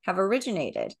world have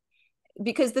originated.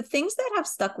 Because the things that have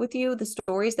stuck with you, the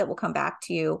stories that will come back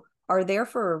to you, are there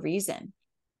for a reason.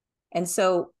 And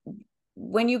so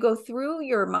when you go through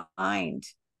your mind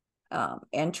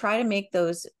and try to make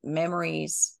those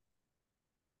memories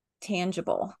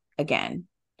tangible again,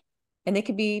 and they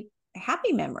could be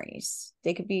happy memories,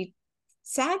 they could be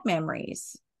sad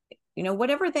memories,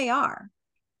 whatever they are,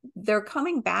 they're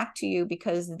coming back to you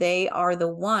because they are the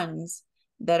ones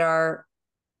that are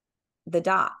the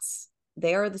dots.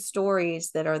 They are the stories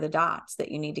that are the dots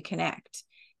that you need to connect.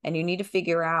 And you need to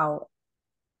figure out,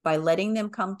 by letting them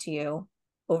come to you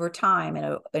over time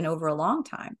and over a long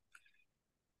time,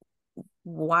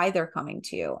 why they're coming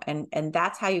to you. And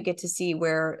that's how you get to see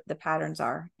where the patterns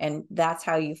are. And that's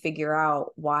how you figure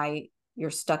out why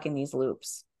you're stuck in these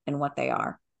loops and what they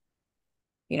are.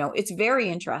 It's very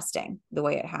interesting the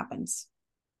way it happens,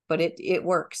 but it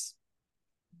works.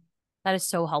 That is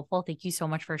so helpful. Thank you so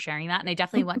much for sharing that. And I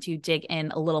definitely want to dig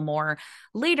in a little more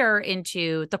later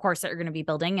into the course that you're going to be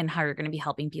building and how you're going to be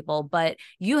helping people. But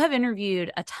you have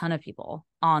interviewed a ton of people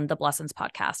on the Blessings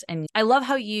podcast. And I love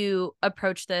how you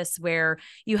approach this, where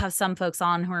you have some folks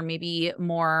on who are maybe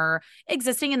more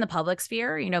existing in the public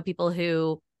sphere, you know, people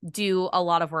who do a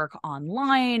lot of work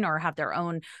online or have their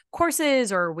own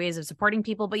courses or ways of supporting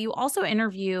people. But you also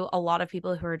interview a lot of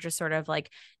people who are just sort of like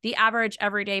the average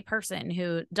everyday person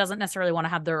who doesn't necessarily want to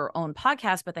have their own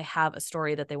podcast, but they have a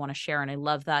story that they want to share. And I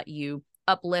love that you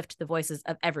uplift the voices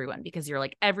of everyone, because you're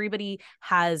like, everybody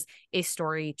has a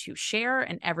story to share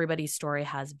and everybody's story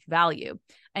has value.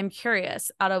 I'm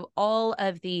curious, out of all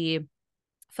of the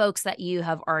folks that you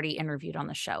have already interviewed on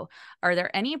the show, are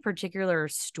there any particular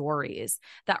stories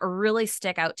that really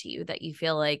stick out to you that you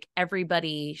feel like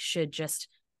everybody should just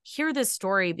hear this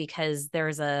story, because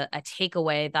there's a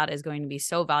takeaway that is going to be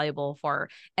so valuable for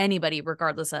anybody,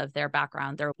 regardless of their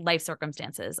background, their life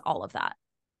circumstances, all of that?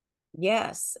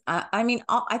 Yes. I mean,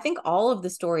 I think all of the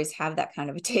stories have that kind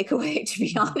of a takeaway, to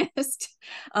be honest.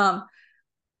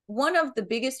 One of the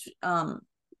biggest,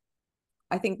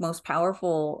 I think most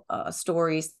powerful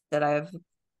stories that I've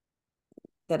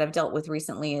dealt with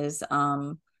recently is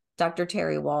Dr.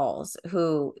 Terry Walls,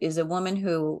 who is a woman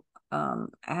who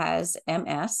has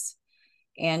MS,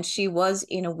 and she was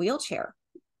in a wheelchair,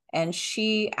 and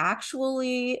she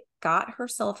actually got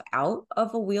herself out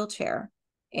of a wheelchair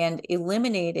and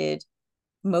eliminated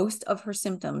most of her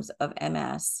symptoms of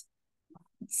MS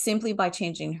simply by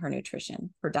changing her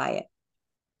nutrition, her diet.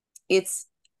 It's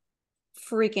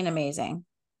freaking amazing.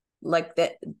 Like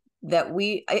that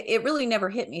it really never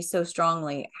hit me so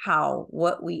strongly how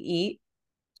what we eat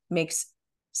makes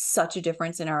such a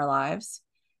difference in our lives.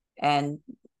 And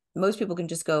most people can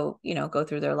just go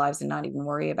through their lives and not even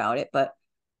worry about it. But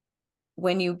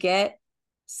when you get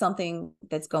something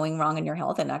that's going wrong in your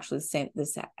health, and actually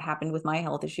this happened with my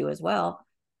health issue as well,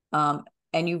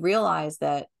 and you realize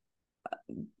that,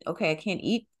 okay, I can't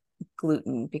eat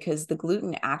gluten because the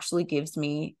gluten actually gives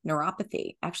me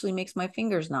neuropathy, actually makes my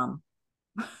fingers numb.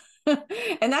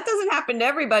 And that doesn't happen to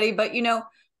everybody, but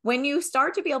when you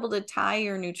start to be able to tie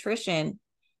your nutrition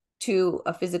to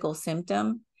a physical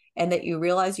symptom, and that you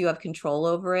realize you have control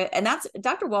over it. And that's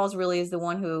Dr. Walls really is the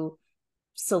one who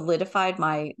solidified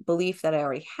my belief that I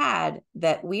already had,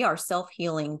 that we are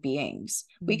self-healing beings.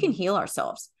 Mm-hmm. We can heal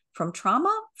ourselves from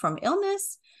trauma, from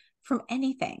illness, from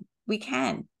anything. We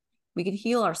can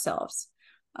heal ourselves.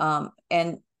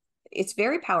 And it's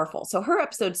very powerful. So her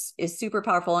episode is super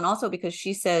powerful. And also because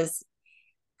she says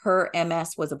her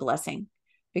MS was a blessing,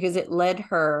 because it led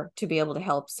her to be able to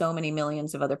help so many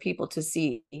millions of other people to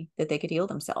see that they could heal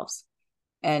themselves.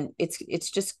 And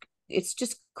it's just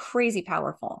crazy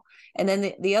powerful. And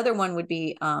then the other one would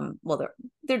be, well,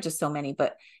 there are just so many,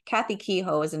 but Kathy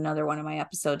Kehoe is another one of my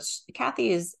episodes.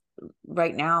 Kathy is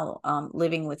right now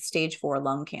living with stage 4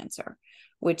 lung cancer,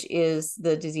 which is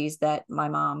the disease that my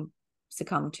mom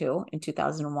succumbed to in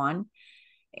 2001.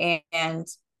 And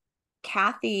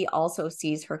Kathy also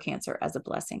sees her cancer as a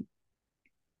blessing.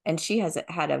 And she has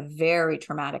had a very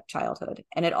traumatic childhood.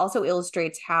 And it also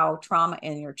illustrates how trauma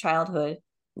in your childhood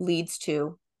leads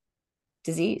to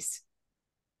disease.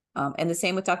 And the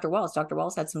same with Dr. Walls. Dr.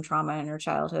 Walls had some trauma in her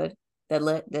childhood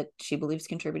that she believes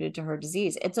contributed to her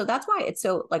disease. And so that's why it's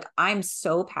so, like, I'm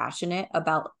so passionate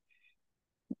about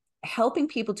helping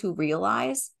people to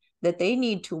realize that they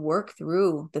need to work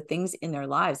through the things in their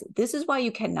lives. This is why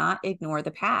you cannot ignore the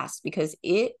past, because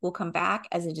it will come back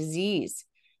as a disease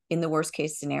in the worst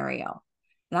case scenario.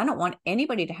 And I don't want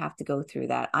anybody to have to go through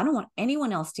that. I don't want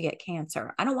anyone else to get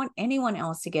cancer. I don't want anyone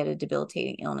else to get a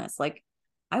debilitating illness. Like,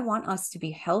 I want us to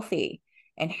be healthy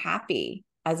and happy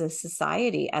as a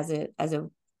society, as a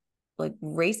like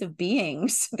race of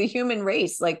beings, the human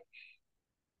race. Like,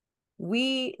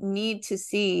 we need to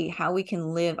see how we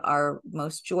can live our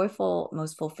most joyful,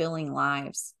 most fulfilling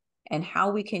lives, and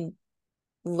how we can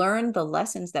learn the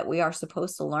lessons that we are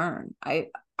supposed to learn. I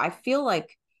feel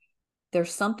like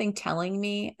there's something telling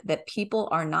me that people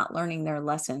are not learning their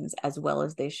lessons as well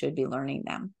as they should be learning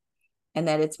them. And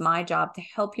that it's my job to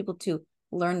help people to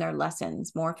learn their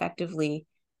lessons more effectively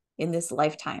in this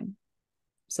lifetime,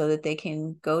 so that they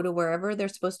can go to wherever they're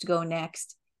supposed to go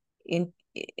next and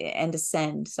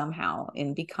ascend somehow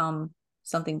and become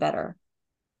something better,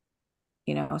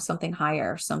 something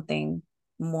higher, something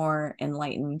more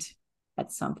enlightened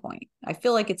at some point. I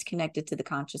feel like it's connected to the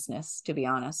consciousness, to be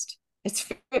honest.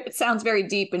 It sounds very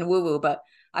deep and woo-woo, but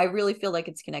I really feel like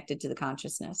it's connected to the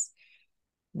consciousness,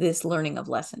 this learning of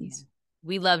lessons.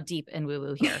 we love deep and woo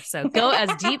woo here. So go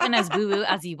as deep and as woo woo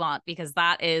as you want, because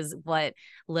that is what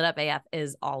Lit Up AF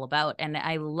is all about. And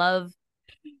I love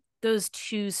those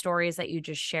two stories that you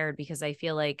just shared, because I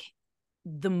feel like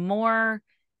the more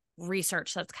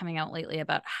research that's coming out lately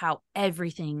about how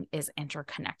everything is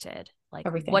interconnected, like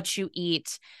Everything. what you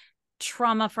eat,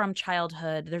 trauma from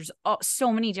childhood, there's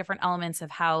so many different elements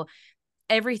of how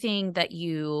everything that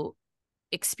you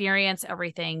experience,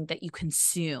 everything that you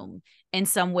consume in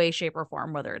some way, shape, or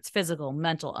form, whether it's physical,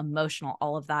 mental, emotional,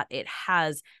 all of that, it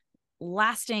has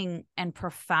lasting and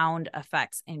profound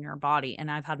effects in your body. And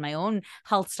I've had my own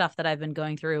health stuff that I've been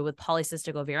going through with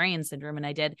polycystic ovarian syndrome, and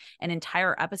I did an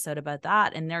entire episode about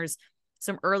that. And there's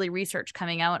some early research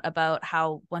coming out about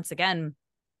how, once again,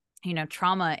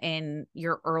 trauma in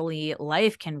your early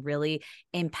life can really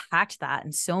impact that.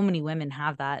 And so many women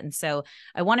have that. And so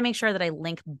I want to make sure that I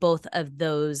link both of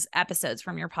those episodes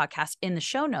from your podcast in the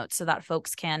show notes so that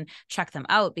folks can check them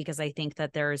out, because I think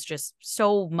that there is just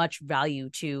so much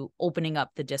value to opening up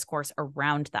the discourse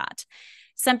around that.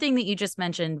 Something that you just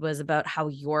mentioned was about how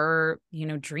your,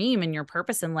 dream and your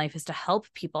purpose in life is to help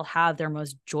people have their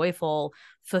most joyful,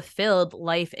 fulfilled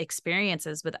life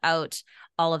experiences without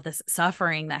all of this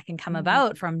suffering that can come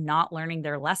about from not learning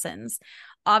their lessons.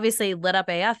 Obviously, Lit Up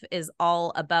AF is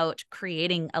all about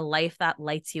creating a life that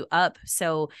lights you up.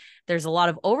 So there's a lot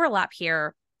of overlap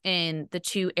here in the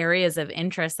two areas of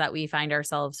interest that we find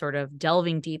ourselves sort of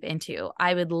delving deep into.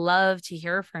 I would love to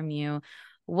hear from you.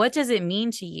 What does it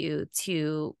mean to you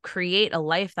to create a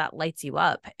life that lights you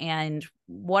up? And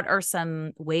what are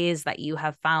some ways that you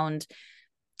have found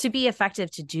to be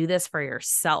effective to do this for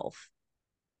yourself?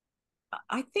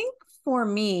 I think for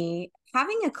me,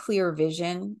 having a clear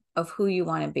vision of who you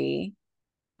want to be,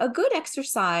 a good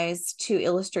exercise to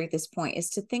illustrate this point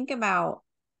is to think about,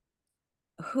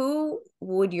 who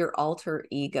would your alter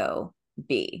ego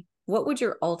be? What would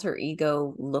your alter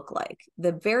ego look like?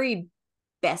 The very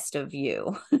best of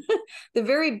you, the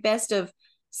very best of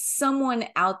someone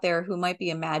out there who might be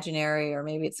imaginary, or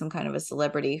maybe it's some kind of a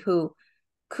celebrity who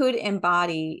could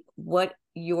embody what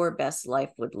your best life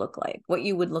would look like, what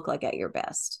you would look like at your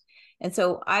best. And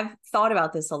so I've thought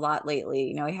about this a lot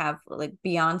lately. I have, like,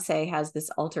 Beyonce has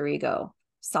this alter ego,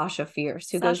 Sasha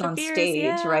Fierce, who goes Sasha on Fierce, stage,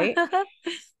 yeah. right?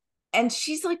 And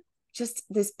she's like just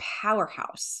this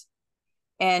powerhouse.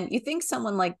 And you think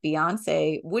someone like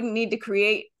Beyonce wouldn't need to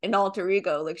create an alter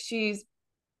ego. Like,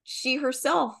 she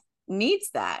herself needs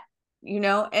that,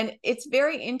 and it's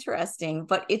very interesting,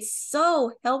 but it's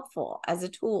so helpful as a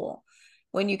tool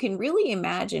when you can really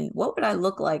imagine, what would I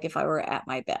look like if I were at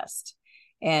my best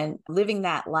and living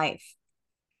that life.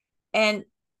 And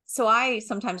so I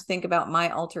sometimes think about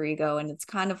my alter ego, and it's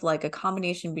kind of like a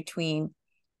combination between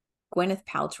Gwyneth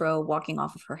Paltrow walking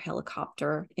off of her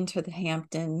helicopter into the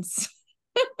Hamptons,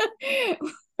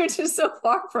 which is so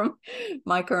far from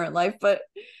my current life, but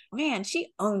man,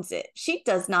 she owns it. She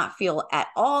does not feel at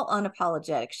all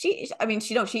unapologetic. She is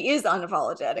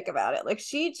unapologetic about it. Like,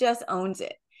 she just owns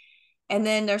it. And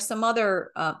then there's some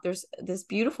other, there's this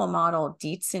beautiful model,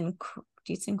 Dietzen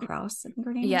Krause, I think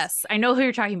her name is. Yes, I know who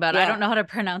you're talking about. I Yeah. don't know how to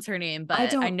pronounce her name, but I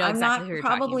know I'm exactly not, who you're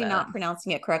talking probably about. not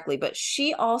pronouncing it correctly, but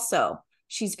she's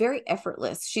very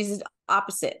effortless. She's the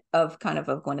opposite of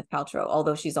Gwyneth Paltrow,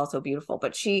 although she's also beautiful,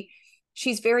 but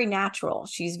she's very natural.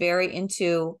 She's very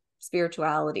into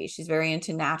spirituality. She's very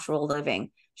into natural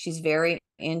living. She's very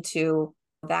into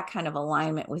that kind of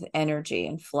alignment with energy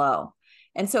and flow.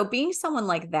 And so being someone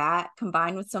like that,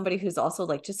 combined with somebody who's also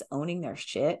like just owning their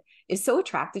shit, is so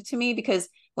attractive to me, because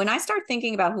when I start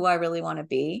thinking about who I really want to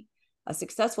be, a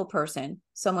successful person,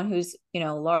 someone who's,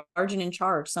 large and in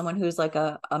charge, someone who's like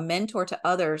a mentor to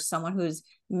others, someone who's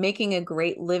making a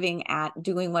great living at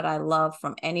doing what I love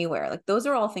from anywhere. Like, those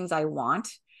are all things I want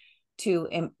to,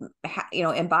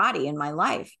 embody in my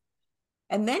life.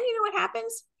 And then, what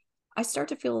happens? I start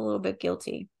to feel a little bit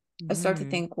guilty. I start to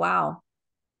think, wow,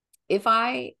 if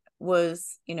I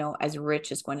was, as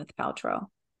rich as Gwyneth Paltrow,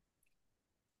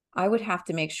 I would have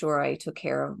to make sure I took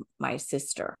care of my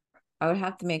sister. I would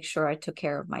have to make sure I took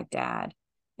care of my dad.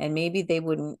 And maybe they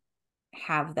wouldn't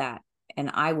have that, and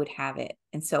I would have it.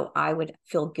 And so I would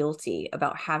feel guilty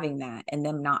about having that and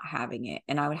them not having it.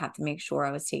 And I would have to make sure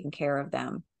I was taking care of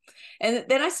them. And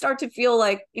then I start to feel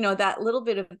like, that little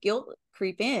bit of guilt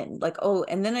creep in, like, oh,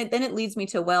 and then it leads me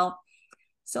to, well,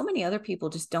 so many other people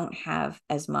just don't have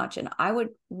as much. And I would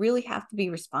really have to be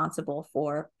responsible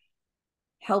for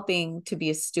helping to be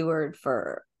a steward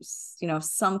for,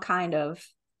 some kind of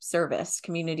service,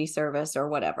 community service or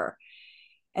whatever.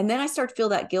 And then I start to feel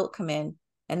that guilt come in,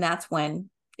 and that's when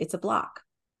it's a block,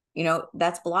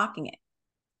 that's blocking it.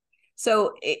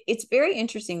 So it's very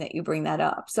interesting that you bring that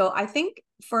up. So I think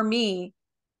for me,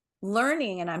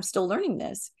 learning, and I'm still learning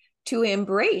this, to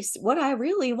embrace what I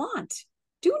really want.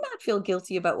 Do not feel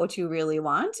guilty about what you really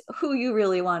want, who you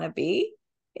really want to be.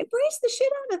 Embrace the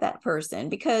shit out of that person,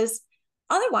 because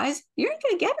otherwise you're not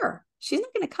going to get her. She's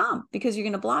not going to come because you're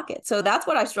going to block it. So that's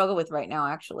what I struggle with right now,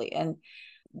 actually. And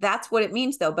that's what it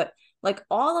means, though. But like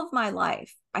all of my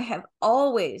life, I have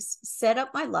always set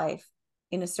up my life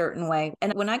in a certain way.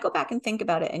 And when I go back and think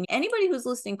about it, and anybody who's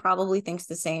listening probably thinks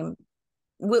the same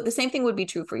thing would be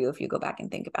true for you if you go back and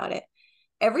think about it.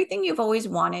 Everything you've always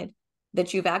wanted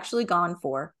that you've actually gone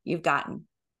for, you've gotten.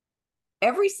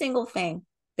 Every single thing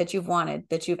that you've wanted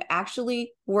that you've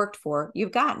actually worked for,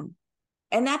 you've gotten.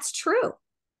 And that's true.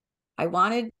 I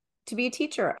wanted to be a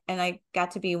teacher and I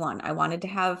got to be one. I wanted to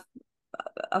have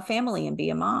a family and be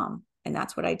a mom, and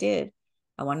that's what I did.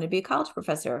 I wanted to be a college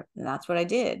professor, and that's what I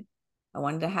did. I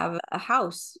wanted to have a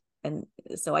house, and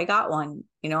so I got one.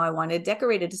 I wanted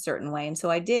decorated a certain way, and so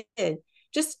I did.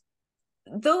 Just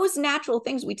those natural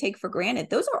things we take for granted,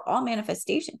 those are all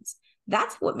manifestations.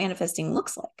 That's what manifesting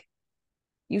looks like.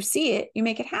 You see it, you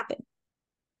make it happen.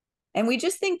 And we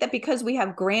just think that because we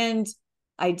have grand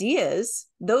ideas,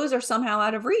 those are somehow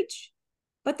out of reach,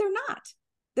 but they're not.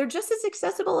 They're just as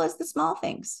accessible as the small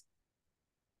things.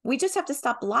 We just have to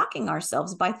stop blocking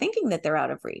ourselves by thinking that they're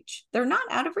out of reach. They're not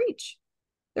out of reach.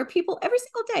 There are people every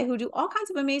single day who do all kinds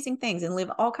of amazing things and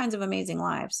live all kinds of amazing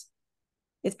lives.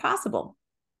 It's possible.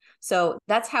 So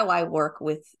that's how I work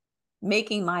with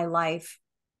making my life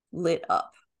lit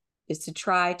up, is to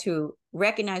try to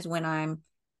recognize when I'm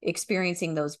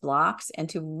experiencing those blocks and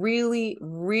to really,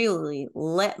 really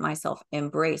let myself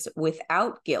embrace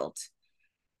without guilt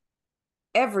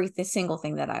every single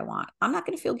thing that I want. I'm not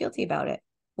going to feel guilty about it.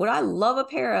 Would I love a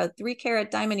pair of 3-carat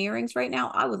diamond earrings right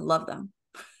now? I would love them.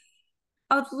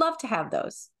 I would love to have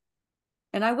those,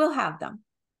 and I will have them.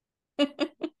 And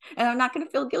I'm not going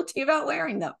to feel guilty about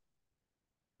wearing them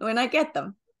when I get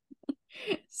them.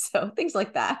 So things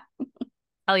like that.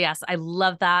 Oh, yes. I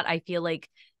love that. I feel like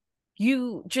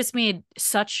you just made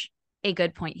such a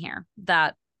good point here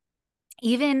that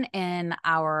even in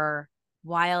our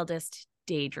wildest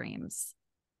daydreams,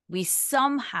 we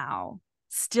somehow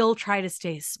still try to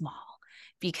stay small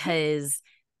because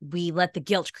we let the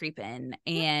guilt creep in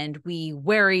and we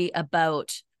worry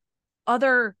about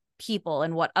other people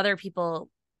and what other people,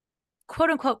 quote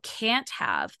unquote, can't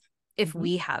have if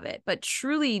we have it. But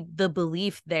truly, the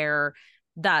belief there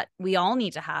that we all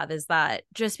need to have is that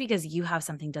just because you have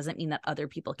something doesn't mean that other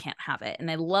people can't have it. And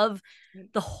I love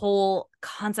the whole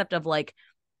concept of like,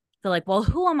 well,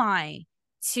 who am I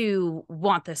to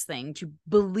want this thing, to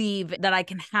believe that I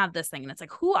can have this thing? And it's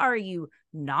like, who are you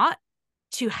not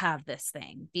to have this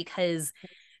thing? Because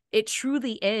it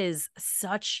truly is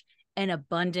such an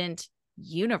abundant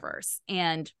universe.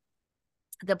 And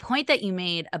the point that you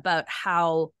made about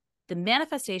how the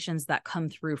manifestations that come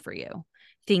through for you,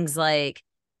 things like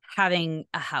having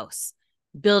a house,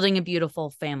 building a beautiful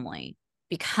family,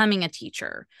 becoming a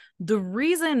teacher, the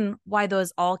reason why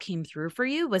those all came through for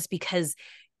you was because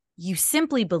you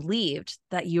simply believed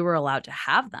that you were allowed to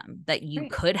have them, that you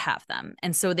could have them.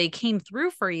 And so they came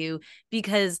through for you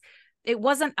because it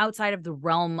wasn't outside of the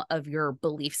realm of your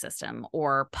belief system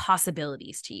or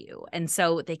possibilities to you. And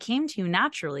so they came to you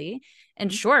naturally.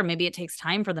 And sure, maybe it takes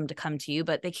time for them to come to you,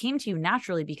 but they came to you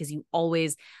naturally because you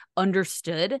always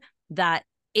understood that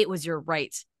it was your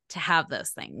right to have those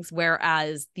things.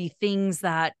 Whereas the things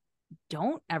that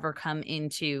don't ever come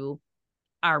into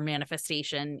our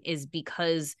manifestation is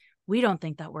because we don't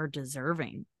think that we're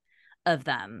deserving of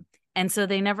them. And so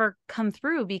they never come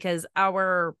through because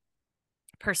our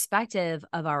perspective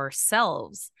of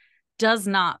ourselves does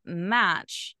not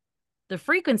match the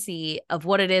frequency of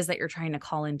what it is that you're trying to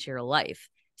call into your life.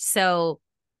 So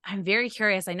I'm very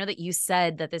curious. I know that you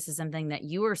said that this is something that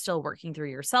you are still working through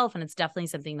yourself, and it's definitely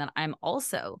something that I'm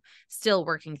also still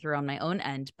working through on my own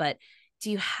end. But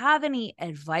do you have any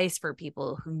advice for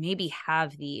people who maybe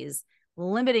have these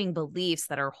limiting beliefs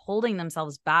that are holding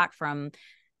themselves back from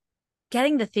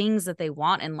getting the things that they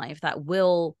want in life that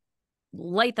will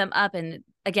light them up? And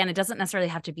again, it doesn't necessarily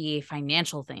have to be a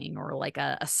financial thing or like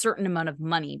a certain amount of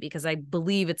money, because I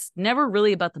believe it's never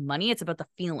really about the money. It's about the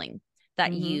feeling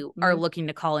that you are looking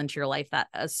to call into your life, that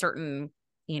a certain,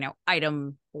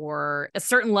 item or a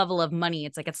certain level of money.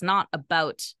 It's like, it's not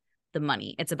about the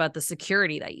money. It's about the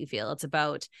security that you feel. It's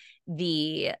about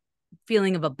the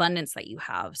feeling of abundance that you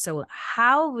have. So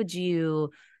how would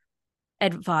you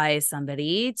advise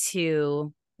somebody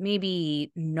to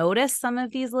maybe notice some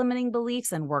of these limiting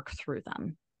beliefs and work through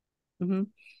them?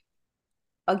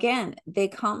 Again, they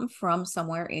come from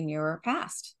somewhere in your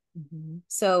past. Mm-hmm.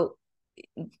 So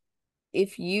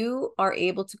if you are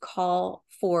able to call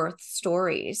forth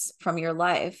stories from your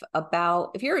life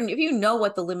about, if you know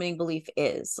what the limiting belief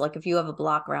is, like if you have a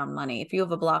block around money, if you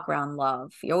have a block around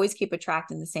love, you always keep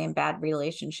attracting the same bad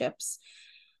relationships.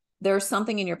 There's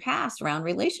something in your past around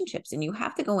relationships, and you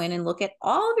have to go in and look at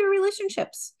all of your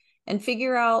relationships and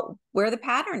figure out where the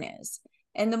pattern is.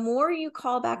 And the more you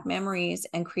call back memories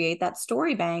and create that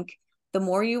story bank, the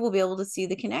more you will be able to see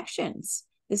the connections.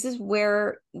 This is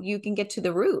where you can get to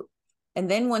the root. And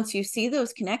then once you see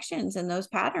those connections and those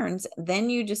patterns, then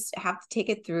you just have to take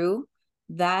it through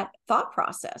that thought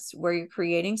process where you're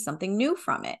creating something new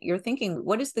from it. You're thinking,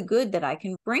 what is the good that I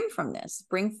can bring from this,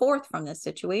 bring forth from this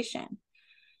situation?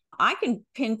 I can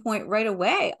pinpoint right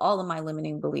away all of my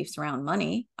limiting beliefs around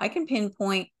money. I can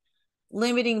pinpoint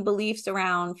limiting beliefs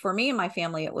around, for me and my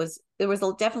family, there was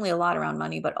definitely a lot around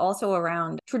money, but also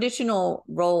around traditional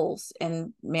roles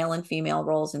and male and female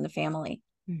roles in the family,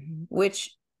 mm-hmm.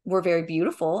 which were very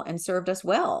beautiful and served us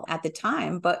well at the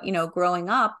time. But, growing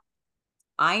up,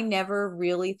 I never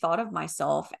really thought of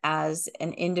myself as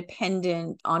an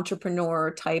independent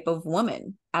entrepreneur type of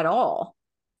woman at all.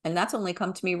 And that's only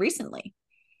come to me recently.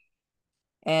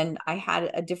 And I had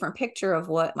a different picture of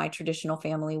what my traditional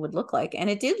family would look like. And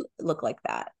it did look like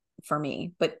that for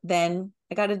me. But then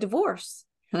I got a divorce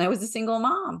and I was a single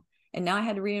mom. And now I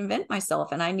had to reinvent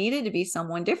myself. And I needed to be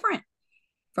someone different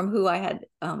from who I had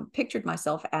pictured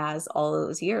myself as all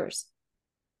those years.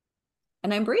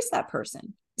 And I embraced that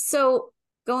person. So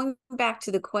going back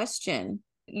to the question,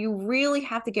 you really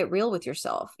have to get real with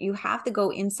yourself. You have to go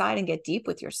inside and get deep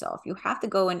with yourself. You have to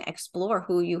go and explore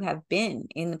who you have been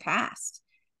in the past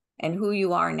and who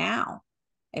you are now,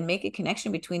 and make a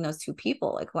connection between those two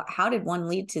people. Like, how did one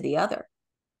lead to the other?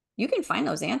 You can find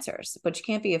those answers, but you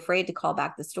can't be afraid to call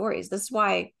back the stories. This is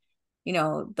why,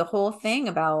 the whole thing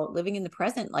about living in the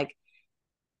present, like,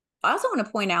 I also want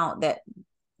to point out that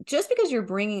just because you're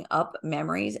bringing up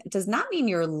memories does not mean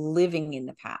you're living in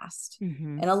the past.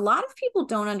 Mm-hmm. And a lot of people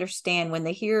don't understand when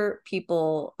they hear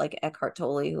people like Eckhart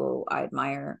Tolle, who I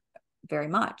admire very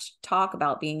much, talk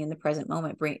about being in the present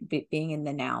moment, being in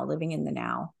the now, living in the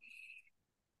now.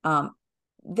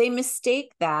 They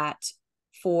mistake that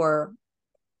for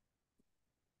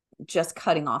just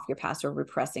cutting off your past or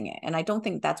repressing it. And I don't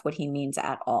think that's what he means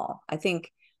at all. I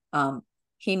think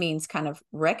he means kind of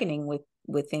reckoning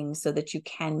with things so that you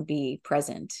can be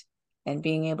present and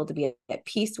being able to be at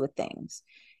peace with things.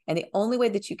 And the only way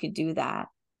that you could do that,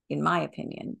 in my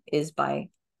opinion, is by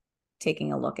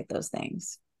taking a look at those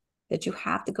things that you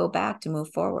have to go back to move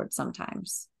forward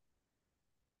sometimes.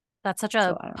 That's such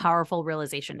a powerful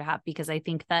realization to have, because I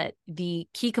think that the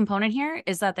key component here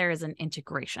is that there is an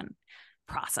integration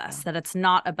process, that it's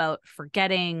not about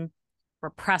forgetting,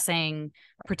 repressing,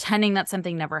 pretending that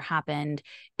something never happened.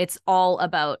 It's all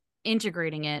about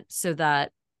integrating it so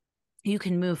that you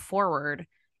can move forward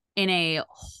in a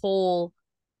whole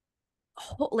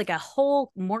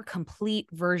more complete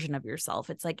version of yourself.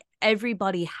 It's like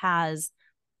everybody has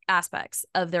aspects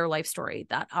of their life story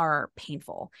that are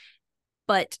painful,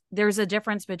 but there's a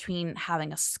difference between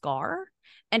having a scar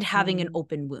and having an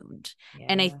open wound. Yeah.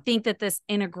 And I think that this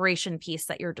integration piece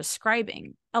that you're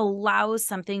describing allows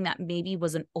something that maybe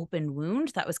was an open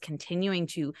wound that was continuing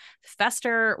to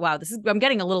fester. Wow, I'm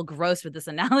getting a little gross with this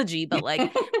analogy, but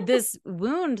like this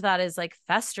wound that is like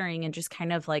festering and just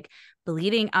kind of like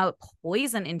bleeding out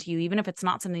poison into you, even if it's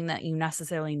not something that you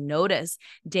necessarily notice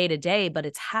day to day, but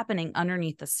it's happening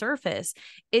underneath the surface.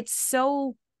 It's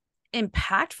so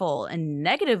impactful and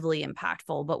negatively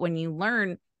impactful. But when you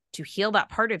learn to heal that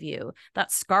part of you,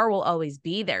 that scar will always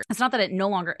be there. It's not that it no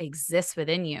longer exists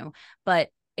within you, but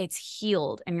it's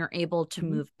healed and you're able to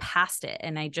move past it.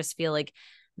 And I just feel like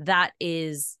that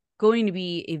is going to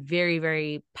be a very,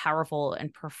 very powerful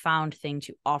and profound thing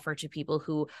to offer to people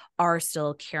who are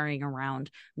still carrying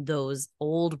around those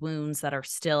old wounds that are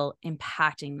still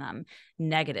impacting them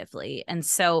negatively. And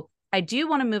so I do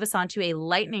want to move us on to a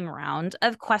lightning round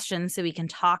of questions so we can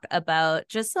talk about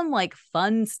just some like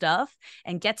fun stuff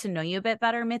and get to know you a bit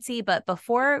better, Mitzi. But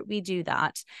before we do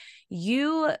that,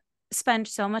 you spend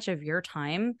so much of your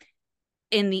time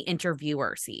in the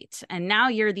interviewer seat, and now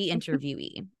you're the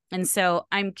interviewee. And so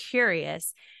I'm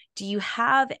curious, do you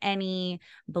have any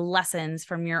lessons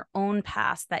from your own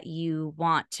past that you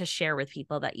want to share with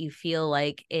people that you feel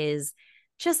like is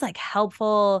just like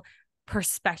helpful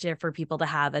perspective for people to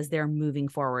have as they're moving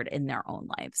forward in their own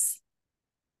lives?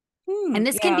 And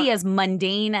this can be as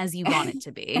mundane as you want it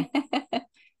to be.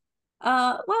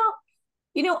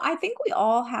 Well, I think we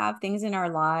all have things in our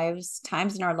lives,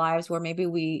 times in our lives where maybe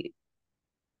we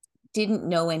didn't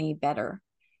know any better.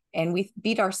 And we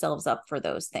beat ourselves up for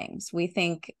those things. We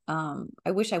think,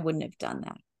 I wish I wouldn't have done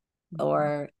that, Mhm.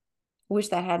 or wish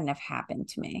that hadn't have happened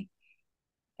to me.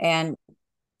 And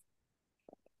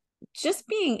just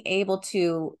being able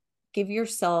to give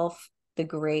yourself the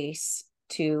grace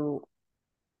to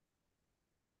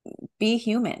be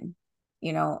human,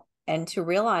 and to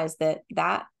realize that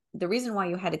the reason why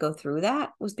you had to go through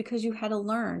that was because you had to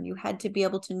learn. You had to be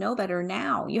able to know better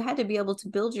now. You had to be able to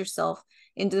build yourself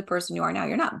into the person you are now.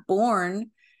 You're not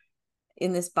born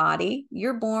in this body.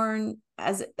 You're born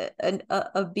as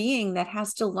a being that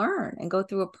has to learn and go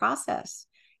through a process.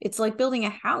 It's like building a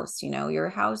house. Your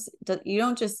house, you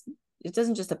don't just, it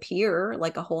doesn't just appear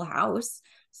like a whole house.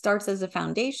 It starts as a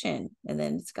foundation, and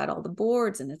then it's got all the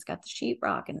boards, and it's got the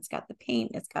sheetrock, and it's got the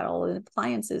paint, and it's got all the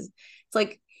appliances. It's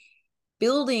like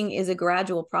building is a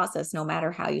gradual process, no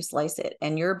matter how you slice it,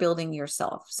 and you're building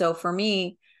yourself. So for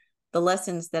me, the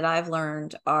lessons that I've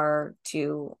learned are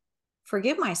to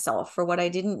forgive myself for what I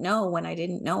didn't know when I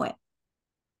didn't know it.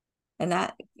 And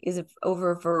that is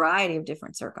over a variety of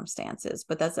different circumstances,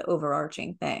 but that's the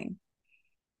overarching thing.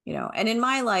 And in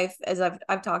my life, as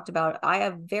I've talked about, I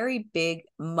have very big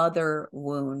mother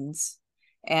wounds,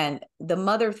 and the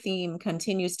mother theme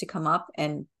continues to come up.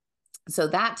 And so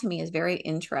that to me is very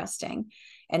interesting.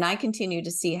 And I continue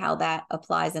to see how that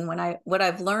applies. And what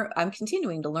I've learned, I'm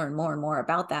continuing to learn more and more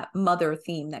about that mother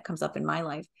theme that comes up in my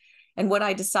life. And what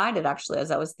I decided, actually,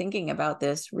 as I was thinking about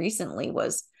this recently,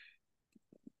 was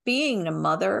being a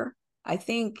mother, I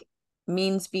think,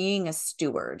 means being a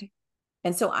steward.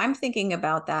 And so I'm thinking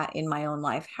about that in my own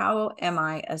life. How am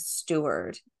I a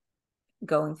steward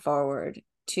going forward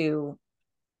to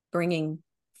bringing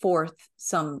forth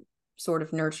some sort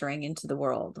of nurturing into the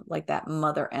world, like that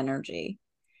mother energy?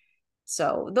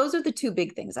 So those are the two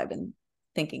big things I've been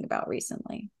thinking about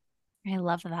recently. I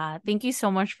love that. Thank you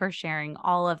so much for sharing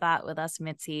all of that with us,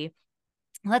 Mitzi.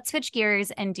 Let's switch gears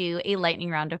and do a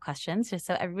lightning round of questions just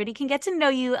so everybody can get to know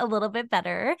you a little bit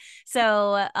better.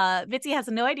 So, Mitzi has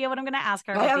no idea what I'm going to ask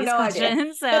her I with have these no idea.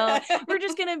 questions. So, we're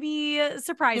just going to be Give me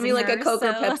surprising like a her. Coke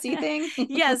or So, Pepsi thing.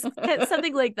 yes,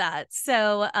 something like that.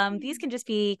 So, these can just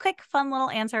be quick, fun little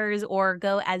answers or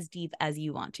go as deep as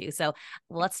you want to. So,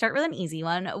 let's start with an easy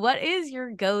one. What is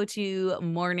your go-to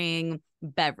morning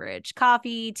beverage?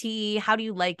 Coffee, tea? How do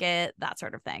you like it? That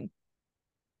sort of thing.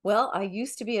 Well, I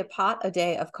used to be a pot a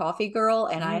day of coffee girl,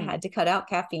 and I Mm. had to cut out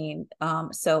caffeine.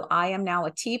 So I am now a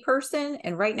tea person.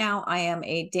 And right now I am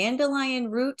a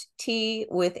dandelion root tea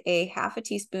with a half a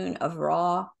teaspoon of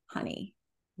raw honey.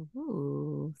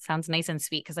 Ooh, sounds nice and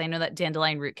sweet because I know that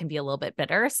dandelion root can be a little bit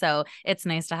bitter. So it's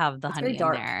nice to have the It's very honey in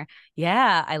dark. there.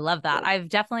 Yeah, I love that. Good. I've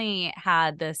definitely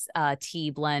had this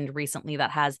tea blend recently that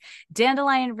has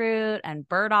dandelion root and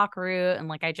burdock root.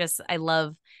 And I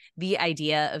love the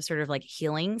idea of sort of like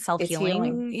healing, It's healing.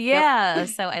 self-healing. Yep. Yeah.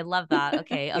 So I love that.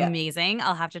 Okay. Yeah. Amazing.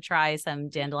 I'll have to try some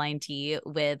dandelion tea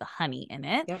with honey in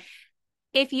it. Yep.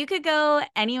 If you could go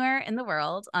anywhere in the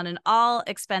world on an all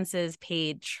expenses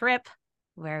paid trip,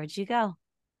 where would you go?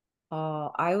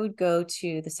 I would go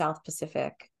to the South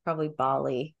Pacific, probably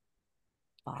Bali,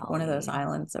 one of those Bali.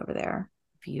 islands over there.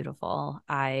 Beautiful.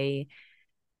 I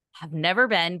have never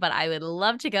been, but I would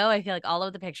love to go. I feel like all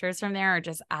of the pictures from there are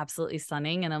just absolutely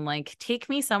stunning. And I'm like, take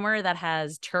me somewhere that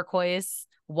has turquoise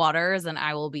waters and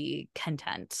I will be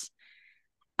content.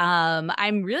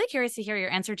 I'm really curious to hear your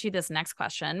answer to this next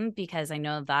question because I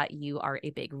know that you are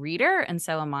a big reader and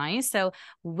so am I. So,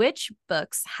 which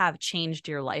books have changed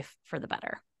your life for the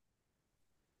better?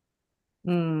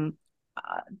 Mm.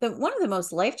 The one of the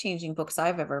most life-changing books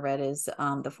I've ever read is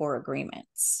The Four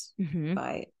Agreements Mm-hmm.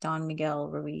 by Don Miguel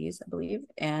Ruiz, I believe.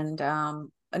 And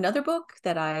another book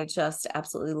that I just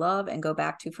absolutely love and go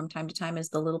back to from time to time is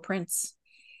The Little Prince.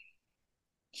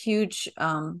 Huge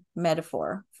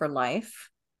metaphor for life.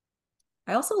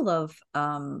 I also love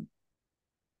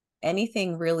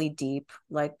anything really deep,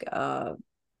 like I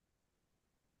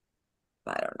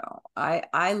don't know.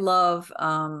 I love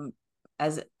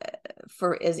as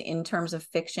for as in terms of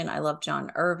fiction, I love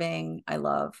John Irving. I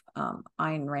love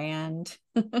Ayn Rand.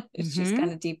 She's Mm-hmm.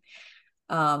 kind of deep.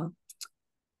 Um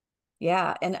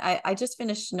yeah, and I just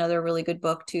finished another really good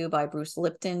book too by Bruce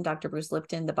Lipton, Dr. Bruce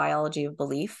Lipton, The Biology of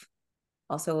Belief.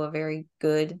 Also a very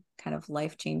good kind of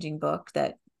life-changing book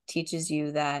that teaches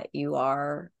you that you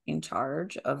are in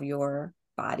charge of your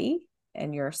body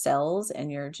and your cells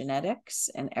and your genetics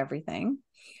and everything.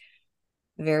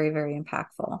 Very, very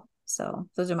impactful. So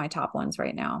those are my top ones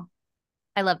right now.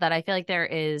 I love that. I feel like there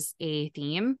is a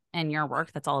theme in your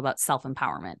work that's all about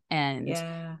self-empowerment. And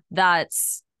Yeah.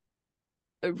 that's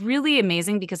really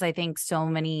amazing because I think so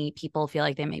many people feel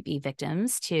like they might be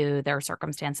victims to their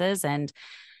circumstances. And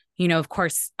of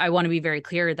course, I want to be very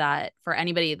clear that for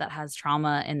anybody that has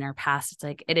trauma in their past, it's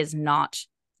like, it is not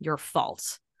your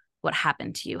fault what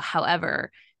happened to you.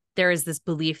 However, there is this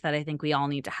belief that I think we all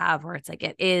need to have where it's like,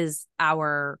 it is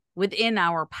within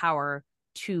our power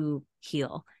to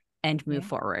heal and move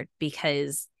forward,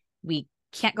 because we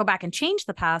can't go back and change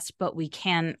the past, but we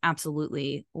can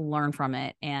absolutely learn from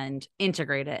it and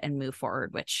integrate it and move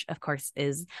forward, which of course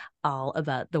is all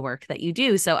about the work that you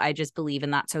do. So I just believe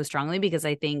in that so strongly, because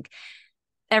I think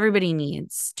everybody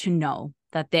needs to know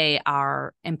that they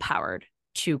are empowered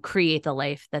to create the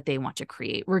life that they want to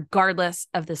create, regardless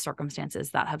of the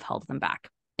circumstances that have held them back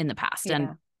in the past. Yeah.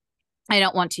 And I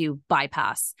don't want to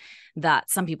bypass that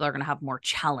some people are going to have more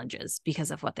challenges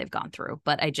because of what they've gone through.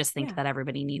 But I just think that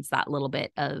everybody needs that little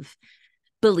bit of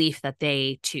belief that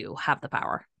they too have the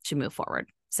power to move forward.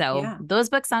 So those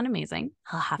books sound amazing.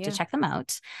 I'll have to check them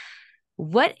out.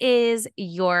 What is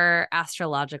your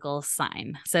astrological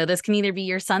sign? So this can either be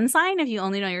your sun sign if you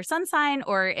only know your sun sign,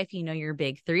 or if you know your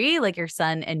big three, like your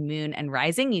sun and moon and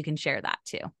rising, you can share that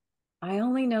too. I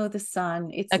only know the sun.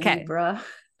 It's Libra.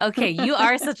 Okay, you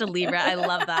are such a Libra. I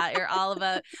love that. You're all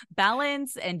about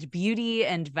balance and beauty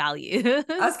and values.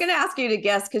 I was going to ask you to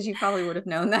guess because you probably would have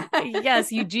known that.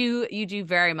 Yes, you do. You do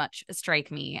very much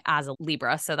strike me as a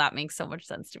Libra. So that makes so much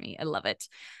sense to me. I love it.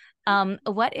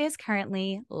 What is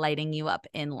currently lighting you up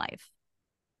in life?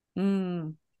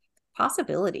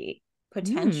 Possibility,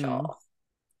 potential.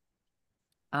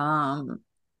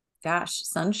 Gosh,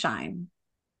 sunshine.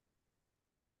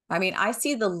 I mean, I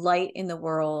see the light in the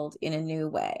world in a new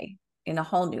way, in a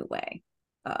whole new way,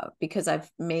 because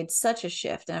I've made such a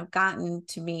shift and I've gotten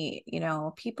to meet,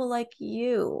 people like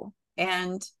you,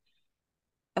 and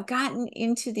I've gotten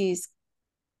into these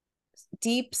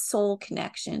deep soul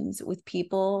connections with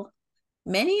people,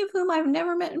 many of whom I've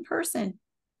never met in person.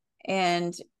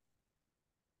 And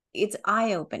it's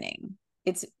eye-opening.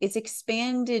 It's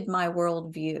expanded my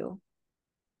worldview.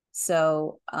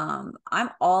 So I'm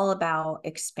all about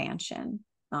expansion.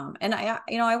 And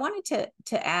I wanted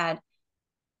to add,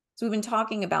 so we've been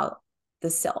talking about the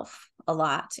self a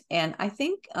lot. And I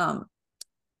think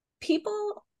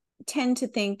people tend to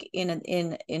think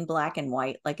in black and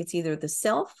white, like it's either the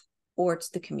self or it's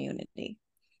the community.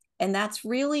 And that's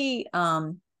really,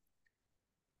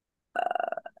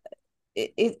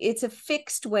 it's a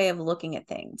fixed way of looking at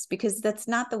things, because that's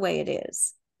not the way it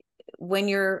is. When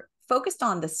you're focused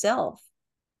on the self,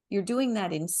 you're doing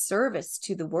that in service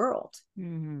to the world.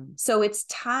 So it's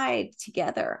tied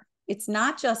together. It's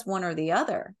not just one or the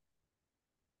other.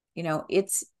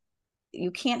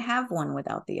 You can't have one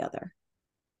without the other.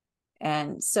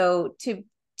 And so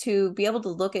to be able to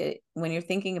look at when you're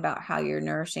thinking about how you're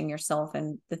nourishing yourself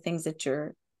and the things that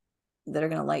are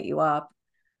going to light you up,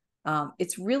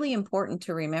 it's really important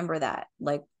to remember that,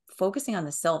 like, focusing on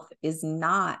the self is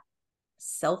not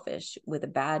selfish with a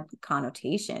bad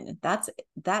connotation. That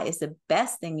is the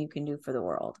best thing you can do for the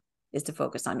world, is to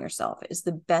focus on yourself. It's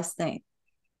the best thing.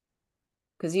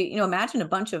 Because imagine a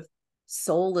bunch of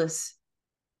soulless,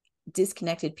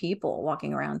 disconnected people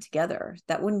walking around together.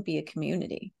 That wouldn't be a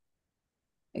community.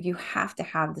 Like, you have to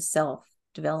have the self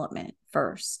development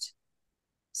first.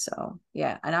 So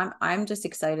yeah, and I'm just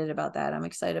excited about that. I'm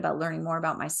excited about learning more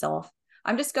about myself.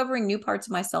 I'm discovering new parts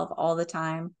of myself all the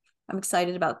time. I'm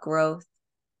excited about growth.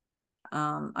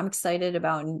 I'm excited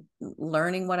about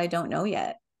learning what I don't know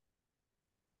yet.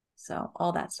 So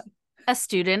all that stuff. A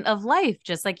student of life,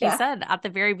 just like you said at the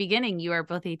very beginning, you are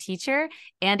both a teacher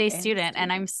and a student.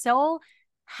 And I'm so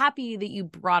happy that you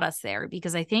brought us there,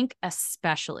 because I think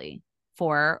especially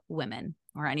for women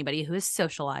or anybody who is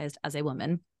socialized as a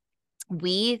woman,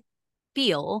 we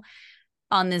feel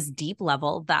on this deep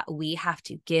level that we have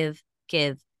to give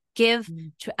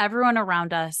to everyone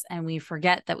around us. And we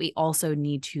forget that we also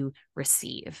need to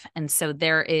receive. And so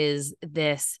there is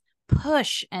this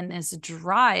push and this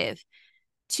drive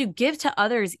to give to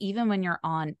others, even when you're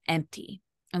on empty.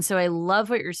 And so I love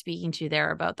what you're speaking to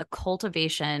there about the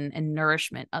cultivation and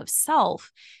nourishment of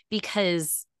self,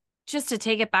 because just to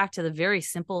take it back to the very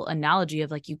simple analogy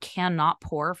of, like, you cannot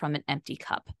pour from an empty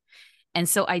cup. And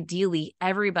so ideally,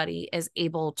 everybody is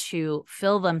able to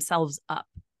fill themselves up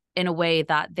in a way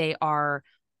that they are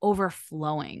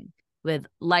overflowing with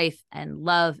life and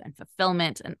love and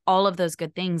fulfillment and all of those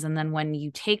good things. And then when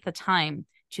you take the time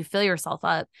to fill yourself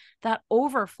up, that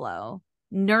overflow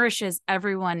nourishes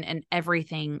everyone and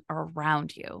everything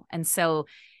around you. And so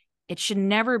it should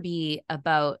never be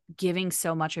about giving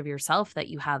so much of yourself that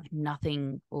you have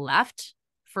nothing left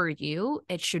for you.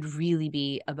 It should really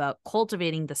be about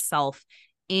cultivating the self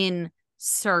in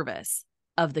service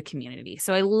of the community.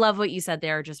 So I love what you said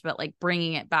there, just about like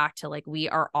bringing it back to like, we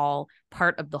are all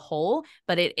part of the whole,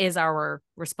 but it is our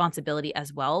responsibility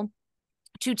as well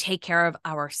to take care of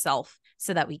ourselves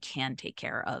so that we can take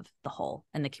care of the whole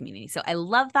and the community. So I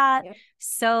love that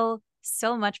so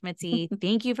much, Mitzi.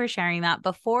 Thank you for sharing that.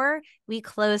 Before we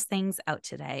close things out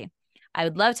today, I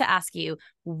would love to ask you,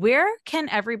 where can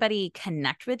everybody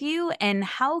connect with you and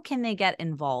how can they get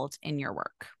involved in your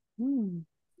work?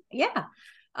 Yeah.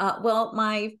 Well,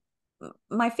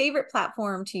 my favorite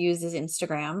platform to use is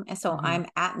Instagram. And so I'm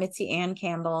at Mitzi Ann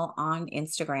Campbell on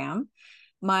Instagram.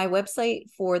 My website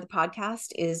for the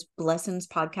podcast is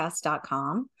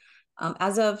blessenspodcast.com.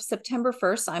 As of September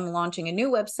 1st, I'm launching a new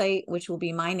website, which will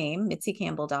be my name,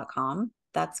 mitzicampbell.com.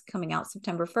 That's coming out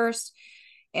September 1st.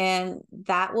 And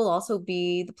that will also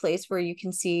be the place where you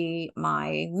can see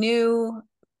my new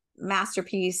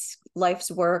masterpiece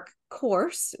life's work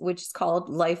course, which is called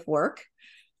Life Work,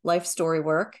 Life Story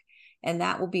Work. And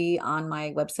that will be on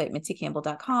my website,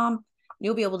 mitzicampbell.com.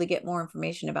 You'll be able to get more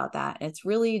information about that. And it's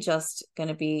really just going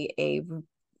to be a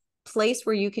place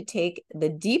where you could take the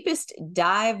deepest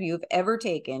dive you've ever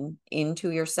taken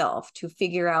into yourself to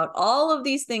figure out all of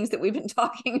these things that we've been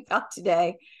talking about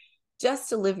today, just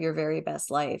to live your very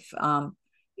best life.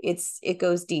 It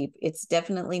goes deep. It's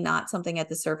definitely not something at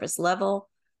the surface level.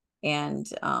 And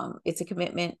it's a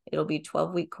commitment. It'll be a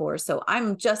 12-week course. So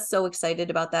I'm just so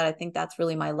excited about that. I think that's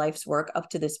really my life's work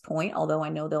up to this point, although I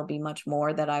know there'll be much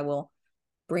more that I will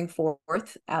bring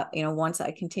forth, once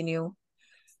I continue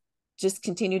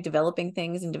developing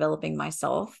things and developing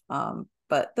myself.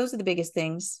 But those are the biggest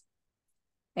things.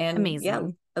 And amazing. Yeah,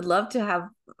 I'd love to have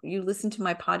you listen to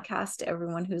my podcast,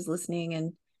 everyone who's listening,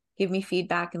 and give me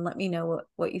feedback and let me know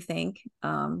what you think.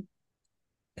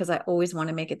 Because I always want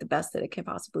to make it the best that it can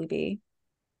possibly be.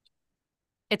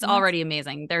 It's already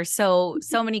amazing. There's so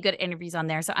many good interviews on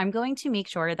there. So I'm going to make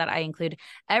sure that I include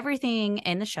everything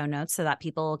in the show notes so that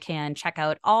people can check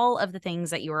out all of the things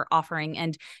that you are offering.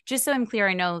 And just so I'm clear,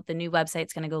 I know the new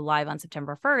website's going to go live on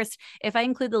September 1st. If I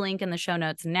include the link in the show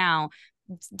notes now,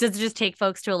 does it just take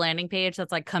folks to a landing page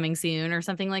that's like coming soon or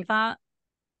something like that?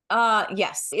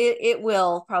 Yes, it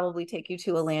will probably take you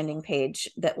to a landing page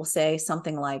that will say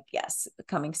something like, yes,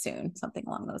 coming soon, something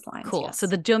along those lines. Cool. Yes. So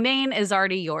the domain is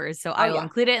already yours. So I will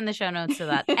include it in the show notes so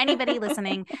that anybody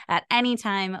listening at any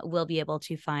time will be able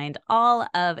to find all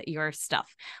of your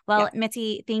stuff. Well,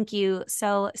 Mitzi, thank you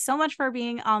so much for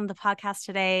being on the podcast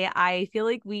today. I feel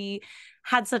like we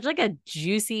had such like a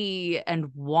juicy and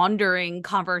wandering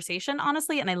conversation,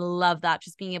 honestly. And I love that,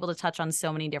 just being able to touch on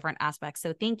so many different aspects.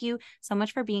 So thank you so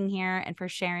much for being here and for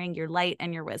sharing your light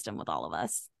and your wisdom with all of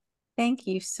us. Thank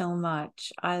you so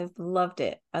much. I loved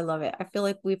it. I love it. I feel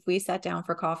like if we sat down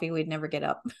for coffee, we'd never get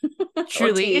up.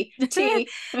 Truly. Tea.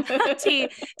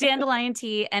 Dandelion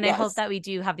tea. And I hope that we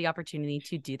do have the opportunity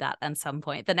to do that at some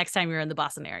point. The next time you're in the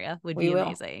Boston area would be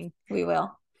amazing. We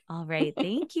will. All right.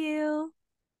 Thank you.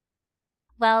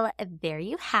 Well, there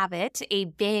you have it. A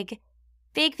big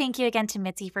thank you again to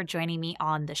Mitzi for joining me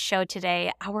on the show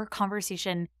today. Our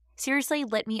conversation seriously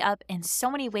lit me up in so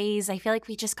many ways. I feel like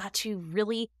we just got to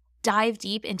really dive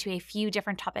deep into a few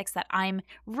different topics that I'm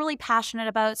really passionate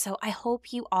about. So I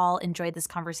hope you all enjoyed this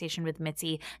conversation with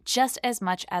Mitzi just as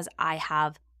much as I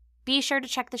have. Be sure to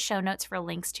check the show notes for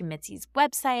links to Mitzi's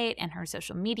website and her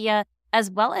social media, as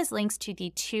well as links to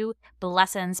the 2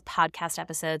 Blessings podcast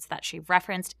episodes that she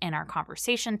referenced in our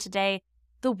conversation today.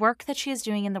 The work that she is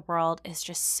doing in the world is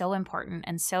just so important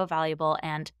and so valuable,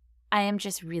 and I am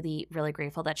just really, really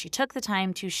grateful that she took the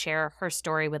time to share her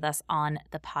story with us on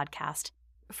the podcast.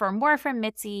 For more from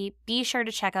Mitzi, be sure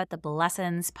to check out the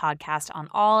Blessings podcast on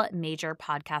all major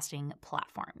podcasting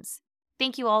platforms.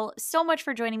 Thank you all so much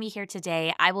for joining me here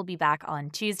today. I will be back on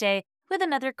Tuesday with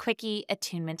another Quickie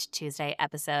Attunement Tuesday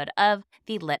episode of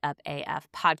the Lit Up AF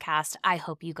podcast. I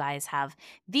hope you guys have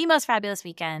the most fabulous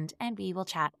weekend, and we will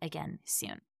chat again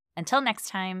soon. Until next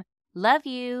time, love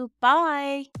you.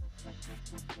 Bye.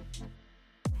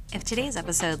 If today's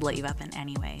episode lit you up in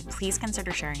any way, please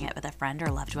consider sharing it with a friend or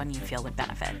loved one you feel would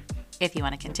benefit. If you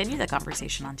want to continue the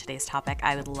conversation on today's topic,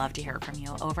 I would love to hear from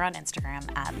you over on Instagram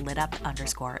at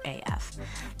 @litup_AF.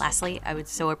 Lastly, I would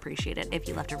so appreciate it if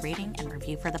you left a rating and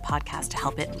review for the podcast to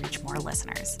help it reach more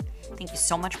listeners. Thank you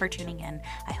so much for tuning in.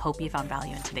 I hope you found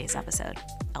value in today's episode.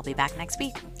 I'll be back next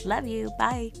week. Love you.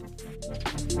 Bye.